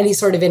to create any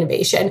sort of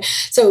innovation.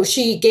 So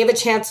she gave a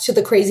chance to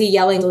the crazy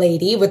yelling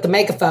lady with the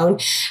megaphone.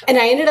 And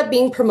I ended up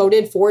being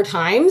promoted 4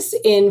 times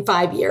in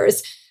 5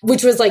 years,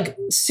 which was like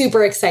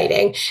super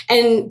exciting.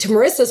 And to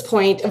Marissa's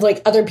point of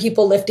like other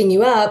people lifting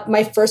you up,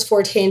 my first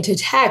forte into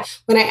tech,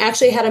 when I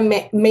actually had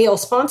a male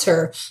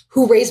sponsor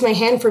who raised my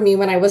hand for me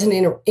when I wasn't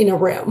in a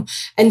room.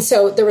 And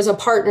so there was a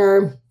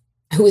partner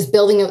who was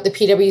building out the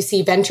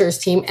PwC Ventures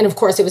team. And of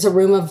course, it was a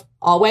room of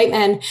all white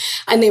men.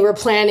 And they were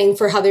planning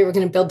for how they were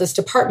going to build this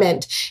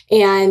department.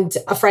 And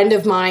a friend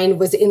of mine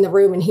was in the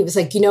room and he was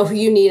like, you know who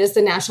you need as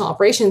the national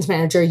operations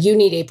manager? You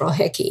need April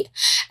Hickey.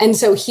 And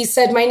so he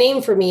said my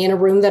name for me in a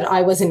room that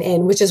I wasn't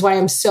in, which is why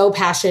I'm so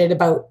passionate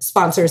about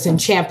sponsors and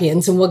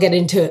champions. And we'll get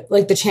into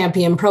like the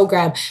champion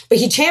program. But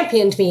he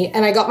championed me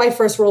and I got my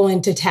first role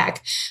into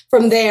tech.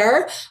 From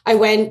there, I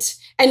went.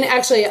 And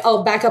actually,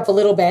 I'll back up a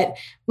little bit.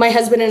 My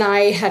husband and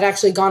I had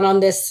actually gone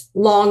on this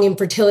long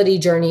infertility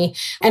journey,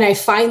 and I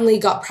finally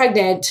got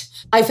pregnant.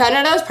 I found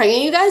out I was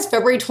pregnant, you guys,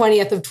 February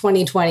 20th of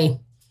 2020.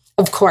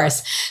 Of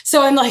course.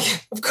 So I'm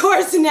like, of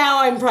course,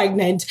 now I'm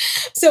pregnant.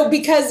 So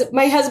because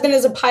my husband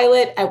is a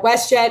pilot at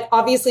WestJet,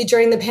 obviously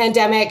during the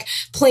pandemic,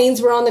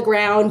 planes were on the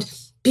ground.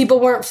 People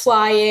weren't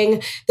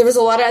flying. There was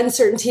a lot of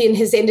uncertainty in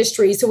his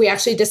industry. So we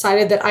actually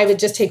decided that I would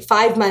just take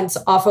 5 months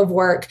off of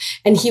work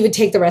and he would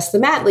take the rest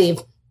of the mat leave.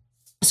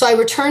 So I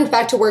returned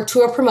back to work to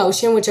a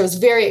promotion, which I was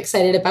very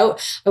excited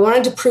about. I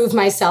wanted to prove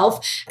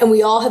myself. And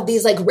we all have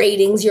these like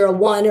ratings. You're a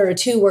 1 or a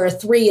 2 or a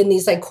 3 in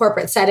these like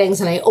corporate settings.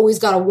 And I always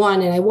got a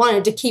 1 and I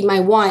wanted to keep my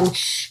 1.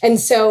 And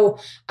so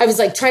I was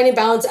like trying to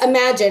balance.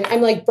 Imagine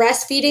I'm like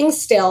breastfeeding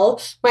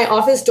still. My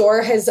office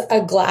door has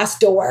a glass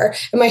door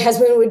and my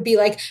husband would be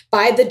like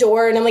by the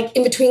door. And I'm like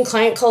in between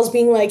client calls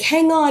being like,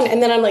 hang on.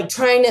 And then I'm like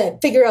trying to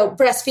figure out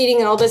breastfeeding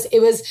and all this. It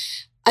was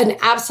an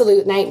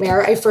absolute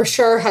nightmare. I for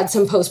sure had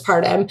some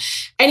postpartum.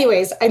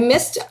 Anyways,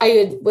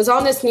 I was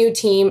on this new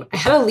team. I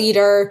had a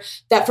leader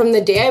that from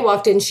the day I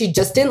walked in, she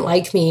just didn't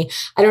like me.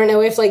 I don't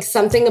know if like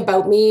something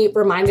about me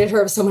reminded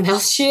her of someone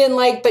else she didn't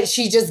like, but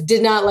she just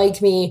did not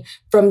like me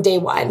from day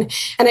one.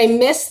 And I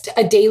missed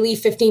a daily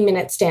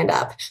 15-minute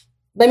stand-up.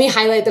 Let me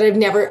highlight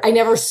that I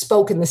never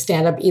spoke in the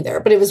stand-up either,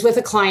 but it was with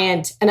a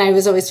client and I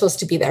was always supposed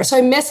to be there. So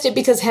I missed it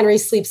because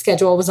Henry's sleep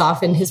schedule was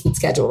off and his food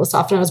schedule was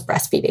off and I was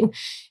breastfeeding.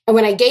 And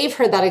when I gave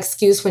her that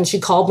excuse when she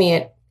called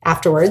me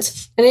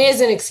afterwards, and it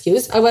is an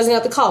excuse, I wasn't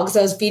at the call because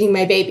I was feeding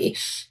my baby.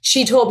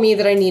 She told me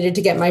that I needed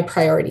to get my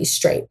priorities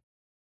straight.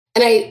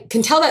 And I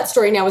can tell that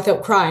story now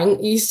without crying.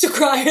 I used to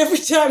cry every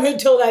time I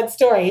told that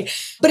story.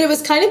 But it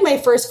was kind of my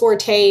first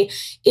forte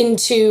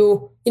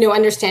into,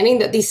 understanding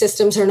that these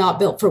systems are not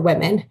built for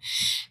women.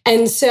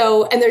 And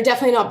they're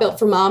definitely not built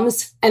for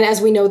moms. And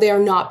as we know, they are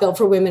not built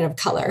for women of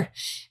color.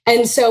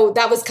 And so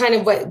that was kind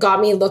of what got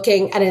me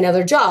looking at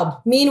another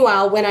job.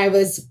 Meanwhile, when I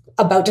was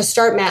about to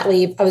start mat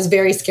leave, I was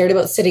very scared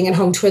about sitting at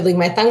home twiddling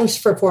my thumbs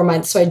for 4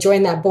 months. So I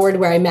joined that board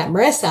where I met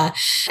Marissa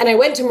and I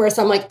went to Marissa.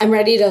 I'm like, I'm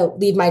ready to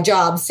leave my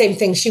job. Same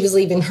thing. She was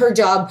leaving her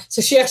job.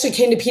 So she actually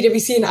came to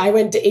PwC and I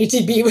went to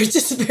ATB, which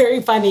is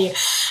very funny.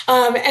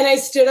 And I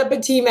stood up a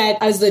team I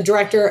was the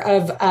director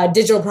of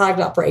digital product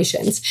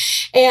operations.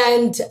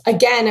 And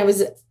again,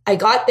 I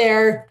got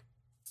there,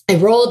 I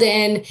rolled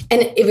in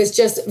and it was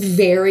just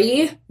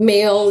very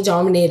male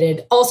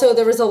dominated. Also,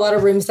 there was a lot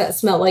of rooms that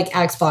smelled like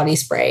Axe body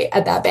spray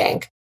at that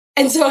bank.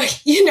 And so,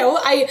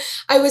 I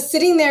was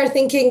sitting there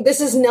thinking,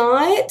 this is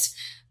not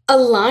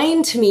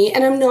aligned to me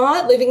and I'm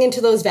not living into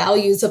those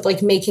values of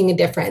like making a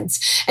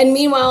difference. And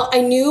meanwhile,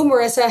 I knew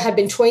Marissa had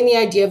been toying the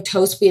idea of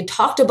Toast. We had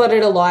talked about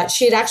it a lot.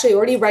 She had actually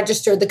already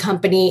registered the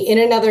company in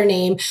another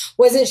name,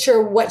 wasn't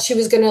sure what she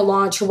was going to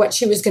launch or what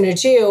she was going to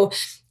do.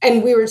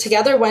 And we were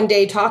together one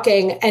day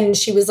talking and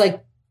she was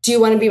like, do you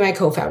want to be my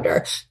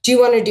co-founder? Do you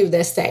want to do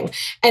this thing?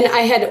 And I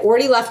had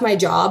already left my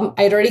job.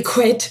 I had already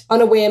quit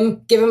on a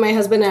whim, given my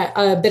husband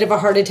a bit of a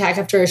heart attack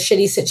after a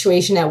shitty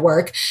situation at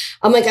work.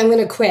 I'm like, I'm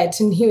going to quit.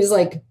 And he was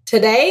like,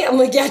 today? I'm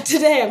like, yeah,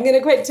 today. I'm going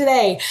to quit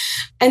today.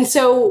 And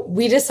so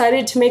we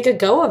decided to make a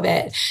go of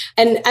it.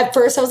 And at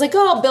first I was like,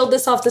 I'll build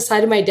this off the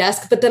side of my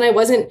desk. But then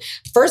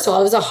first of all,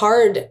 it was a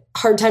hard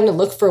time to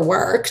look for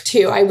work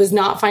too. I was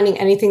not finding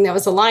anything that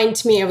was aligned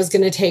to me. I was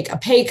going to take a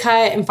pay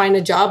cut and find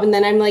a job. And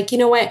then I'm like, you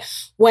know what?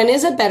 When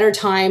is a better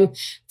time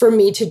for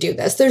me to do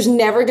this? There's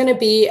never going to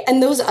be,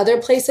 and those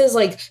other places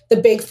like the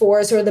big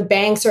fours or the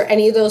banks or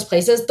any of those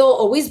places, they'll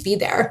always be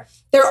there.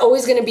 They're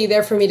always going to be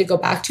there for me to go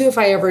back to if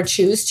I ever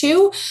choose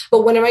to.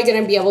 But when am I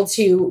going to be able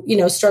to,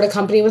 start a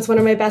company with one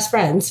of my best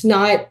friends?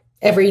 Not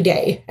every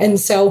day. And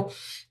so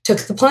took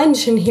the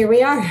plunge and here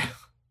we are.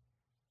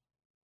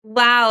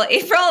 Wow,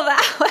 April,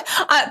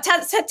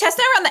 Tess and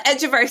I were on the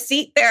edge of our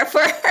seat there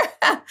for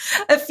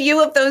a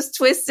few of those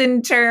twists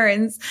and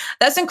turns.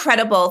 That's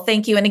incredible.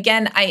 Thank you. And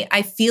again,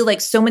 I feel like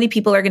so many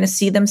people are going to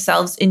see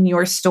themselves in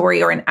your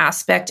story or an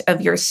aspect of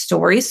your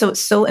story. So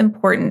it's so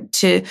important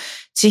to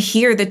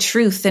hear the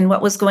truth and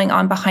what was going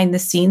on behind the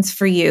scenes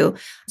for you.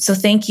 So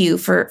thank you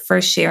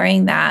for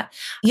sharing that.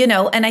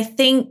 And I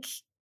think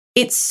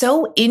it's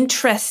so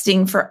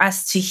interesting for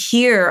us to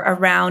hear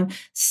around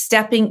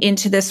stepping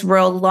into this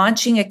world,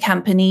 launching a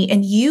company,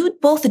 and you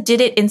both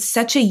did it in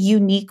such a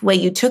unique way.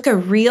 You took a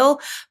real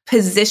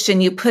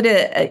position, you put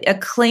a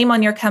claim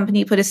on your company,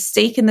 you put a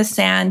stake in the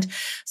sand.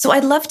 So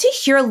I'd love to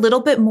hear a little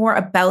bit more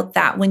about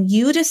that. When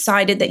you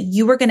decided that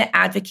you were going to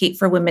advocate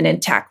for women in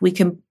tech, we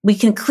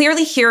can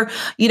clearly hear,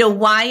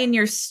 why in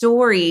your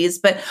stories,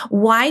 but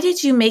why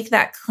did you make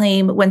that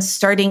claim when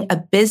starting a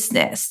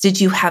business? Did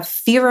you have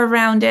fear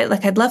around it?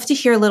 Like, I'd love to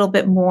hear a little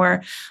bit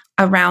more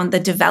around the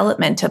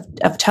development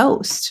of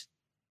Toast.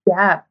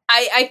 Yeah,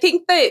 I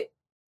think that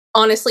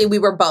honestly, we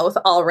were both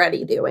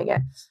already doing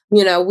it.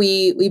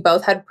 We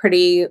both had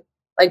pretty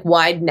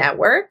wide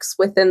networks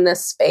within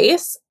this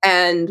space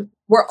and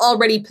we're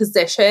already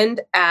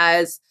positioned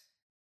as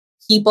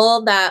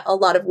people that a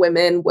lot of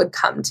women would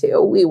come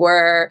to. We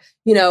were,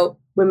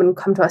 women would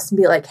come to us and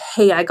be like,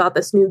 hey, I got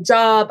this new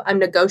job. I'm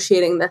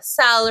negotiating this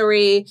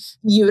salary,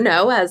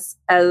 as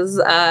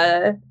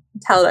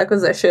talent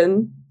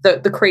acquisition,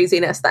 the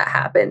craziness that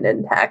happened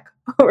in tech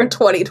over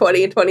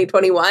 2020 and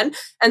 2021.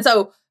 And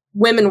so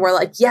women were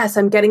like, yes,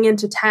 I'm getting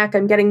into tech.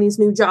 I'm getting these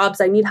new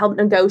jobs. I need help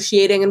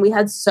negotiating. And we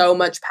had so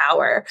much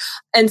power.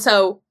 And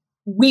so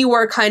we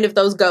were kind of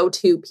those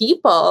go-to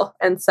people.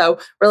 And so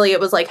really it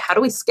was like, how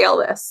do we scale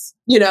this?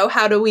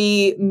 How do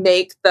we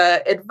make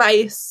the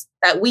advice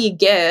that we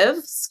give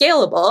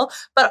scalable,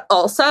 but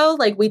also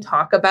like we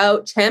talk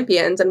about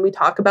champions and we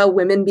talk about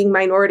women being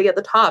minority at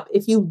the top.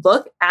 If you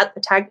look at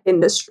the tech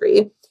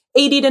industry,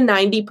 80 to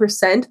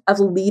 90% of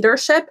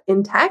leadership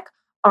in tech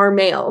are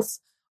males,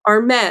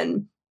 are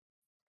men.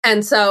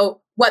 And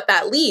so what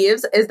that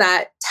leaves is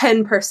that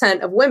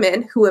 10% of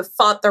women who have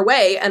fought their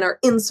way and are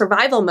in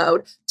survival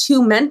mode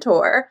to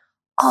mentor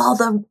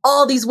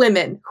all these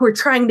women who are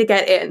trying to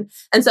get in.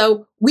 And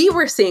so we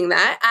were seeing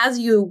that as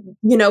you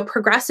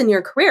progress in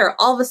your career,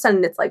 all of a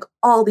sudden it's like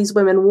all these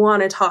women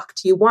want to talk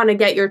to you, want to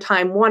get your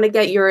time, want to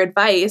get your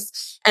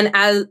advice. And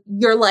as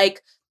you're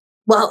like,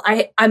 well,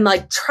 I'm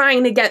like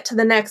trying to get to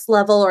the next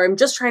level, or I'm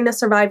just trying to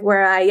survive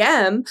where I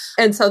am.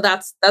 And so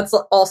that's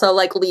also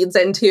like leads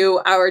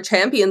into our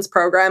champions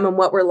program. And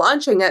what we're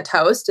launching at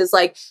Toast is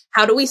like,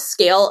 how do we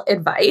scale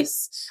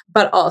advice,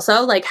 but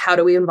also like, how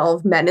do we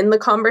involve men in the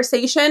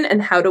conversation?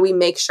 And how do we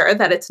make sure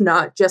that it's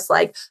not just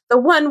like the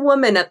one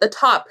woman at the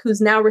top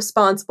who's now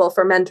responsible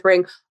for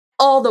mentoring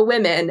all the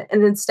women?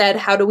 And instead,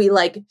 how do we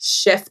like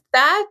shift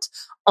that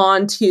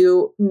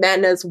onto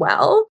men as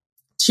well,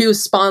 to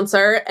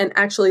sponsor and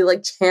actually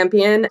like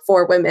champion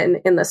for women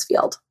in this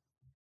field?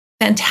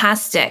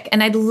 Fantastic.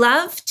 And I'd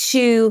love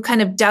to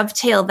kind of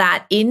dovetail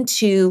that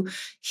into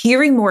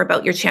hearing more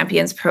about your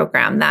champions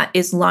program that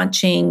is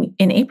launching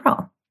in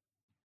April.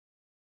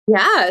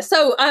 Yeah.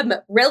 So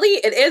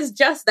really, it is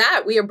just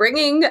that. We are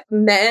bringing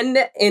men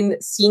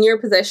in senior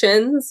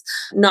positions,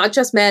 not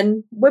just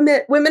men,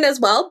 women as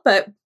well,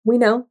 but we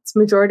know it's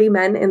majority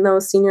men in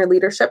those senior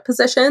leadership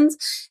positions.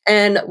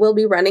 And we'll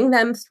be running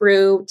them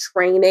through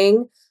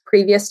training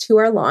previous to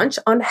our launch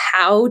on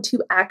how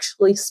to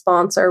actually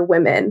sponsor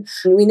women.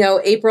 And we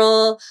know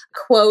April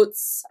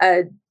quotes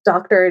a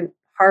doctor at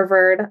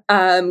Harvard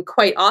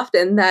quite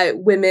often that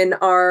women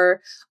are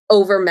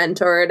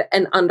over-mentored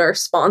and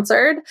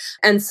under-sponsored.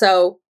 And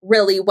so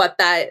really what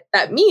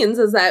that means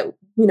is that,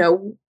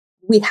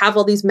 we have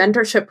all these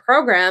mentorship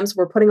programs,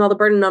 we're putting all the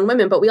burden on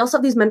women, but we also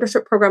have these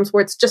mentorship programs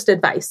where it's just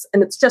advice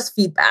and it's just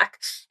feedback.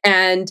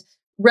 And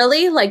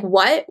really, like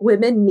what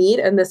women need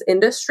in this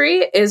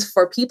industry is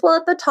for people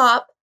at the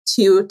top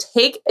to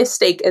take a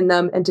stake in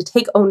them and to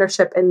take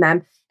ownership in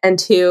them and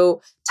to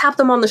tap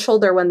them on the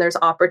shoulder when there's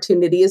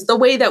opportunities, the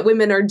way that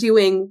women are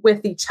doing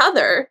with each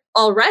other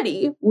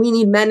already. We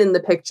need men in the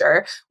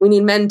picture. We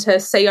need men to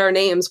say our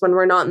names when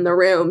we're not in the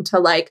room, to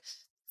like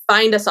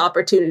find us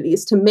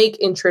opportunities, to make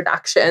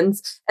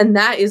introductions. And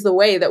that is the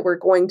way that we're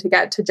going to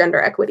get to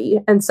gender equity.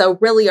 And so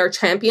really our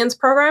champions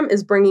program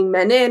is bringing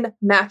men in,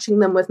 matching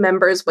them with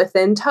members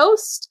within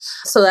Toast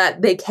so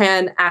that they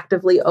can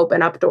actively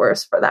open up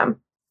doors for them.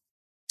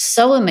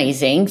 So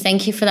amazing.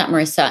 Thank you for that,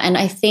 Marissa. And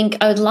I think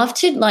I would love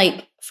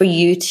to for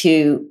you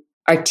to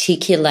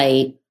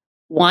articulate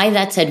why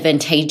that's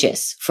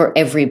advantageous for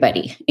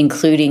everybody,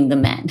 including the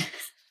men.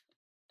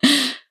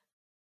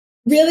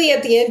 Really,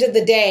 at the end of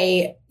the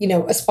day,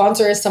 a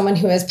sponsor is someone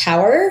who has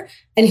power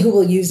and who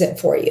will use it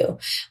for you.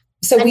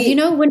 So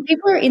when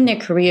people are in their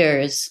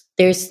careers,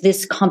 there's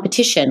this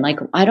competition. Like,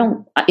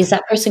 is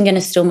that person going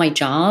to steal my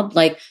job?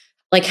 Like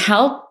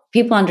how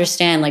people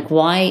understand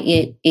why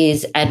it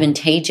is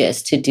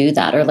advantageous to do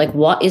that, or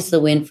what is the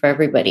win for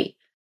everybody?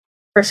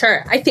 For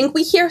sure. I think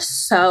we hear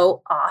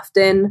so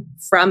often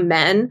from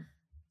men,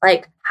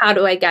 how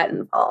do I get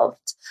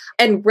involved?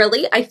 And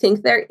really, I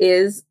think there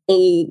is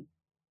a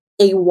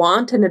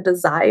want and a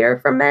desire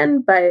from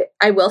men. But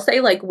I will say,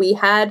 we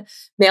had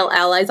male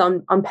allies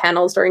on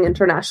panels during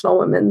International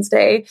Women's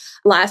Day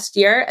last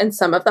year, and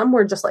some of them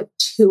were just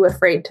too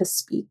afraid to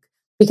speak.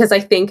 Because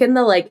I think in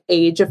the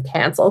age of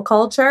cancel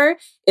culture,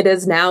 it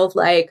is now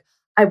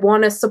I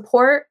want to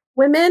support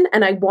women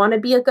and I want to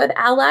be a good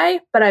ally,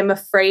 but I'm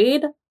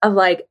afraid of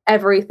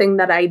everything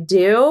that I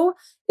do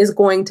is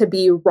going to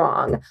be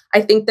wrong. I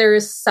think there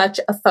is such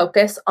a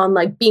focus on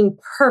being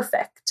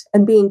perfect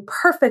and being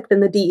perfect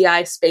in the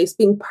DEI space,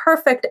 being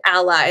perfect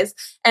allies.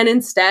 And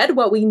instead,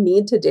 what we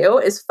need to do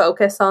is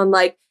focus on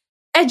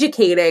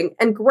educating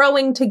and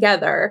growing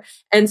together.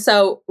 And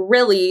so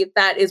really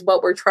that is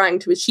what we're trying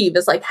to achieve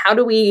is how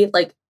do we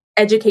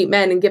educate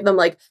men and give them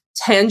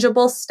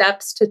tangible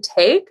steps to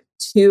take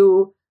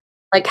to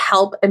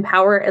help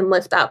empower and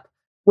lift up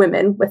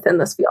women within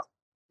this field.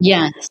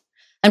 Yes.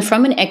 And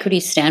from an equity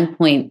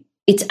standpoint,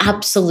 it's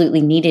absolutely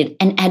needed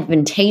and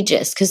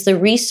advantageous because the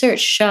research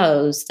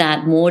shows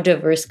that more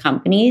diverse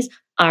companies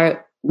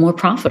are more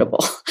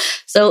profitable.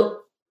 So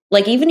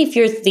even if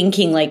you're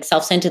thinking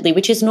self-centeredly,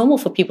 which is normal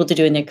for people to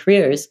do in their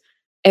careers,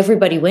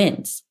 everybody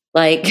wins.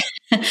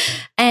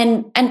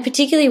 And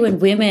particularly when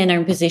women are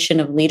in position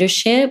of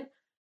leadership,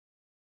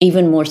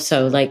 even more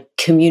so,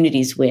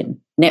 communities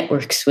win,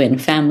 networks win,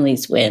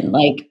 families win,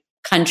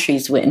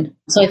 countries win.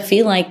 So I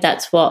feel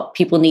that's what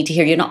people need to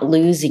hear. You're not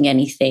losing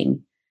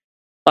anything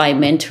by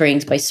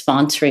mentoring, by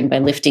sponsoring, by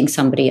lifting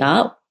somebody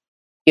up.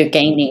 You're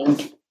gaining.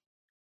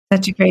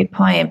 Such a great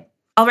point.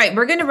 All right,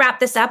 we're going to wrap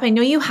this up. I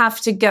know you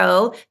have to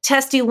go.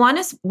 Tess, do you want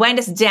to wind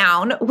us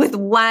down with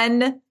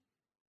one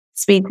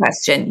speed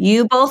question?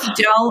 You both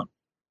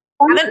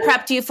haven't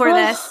prepped you for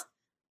this.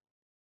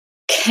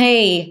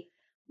 Okay.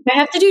 I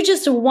have to do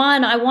just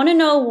one. I want to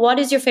know, what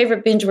is your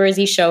favorite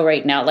binge-worthy show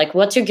right now? Like,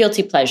 what's your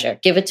guilty pleasure?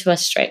 Give it to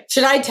us straight.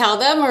 Should I tell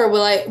them, or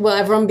will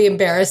everyone be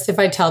embarrassed if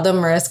I tell them,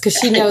 Maris? Because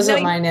she knows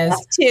what mine is.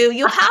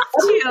 You have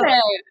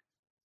to.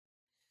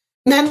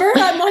 Remember,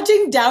 I'm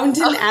watching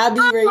Downton Abbey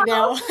right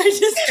now. I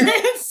just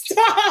can't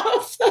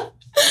stop.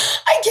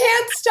 I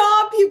can't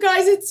stop, you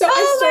guys. It's so.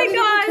 Oh my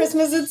God.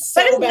 Christmas. It's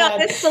so but it's bad.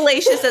 not as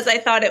salacious as I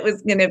thought it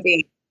was going to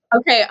be.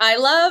 Okay, I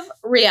love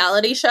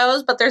reality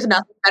shows, but there's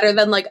nothing better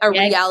than like a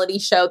reality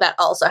show that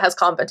also has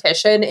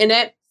competition in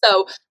it.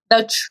 So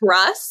The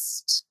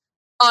Trust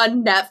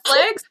on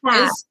Netflix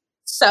is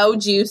so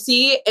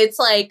juicy. It's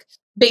like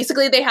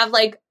basically they have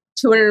like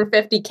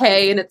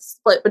 $250K and it's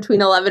split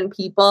between 11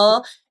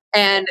 people,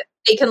 and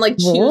they can like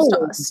choose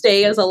to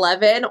stay as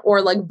 11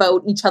 or like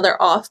vote each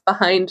other off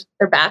behind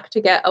their back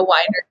to get a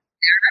wider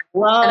share.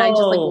 Whoa. And I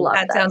just like love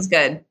that. That sounds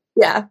good.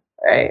 Yeah,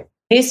 right.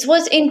 This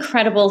was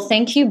incredible.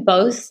 Thank you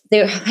both.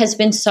 There has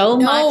been so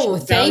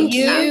much. Thank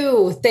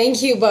you.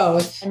 Thank you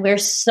both. And we're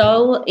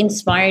so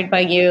inspired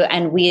by you,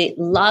 and we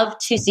love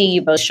to see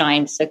you both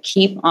shine. So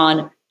keep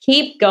going.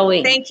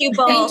 Thank you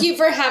both. Thank you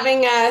for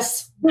having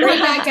us. Right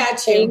back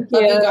at you. Thank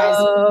Love you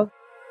guys.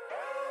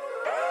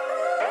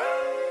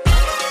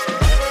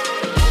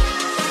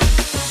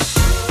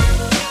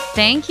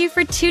 Thank you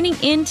for tuning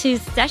in to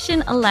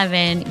Session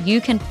 11.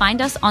 You can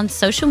find us on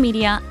social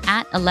media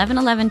at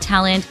 1111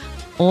 Talent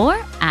or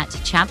at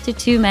Chapter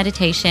 2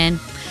 Meditation.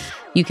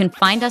 You can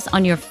find us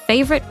on your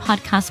favorite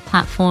podcast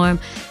platform.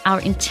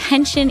 Our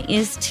intention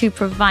is to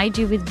provide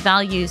you with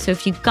value. So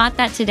if you got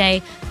that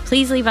today,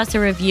 please leave us a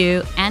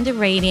review and a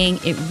rating.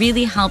 It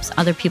really helps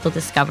other people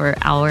discover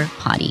our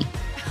potty.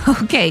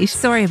 Okay,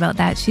 sorry about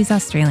that. She's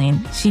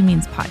Australian. She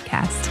means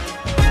podcast.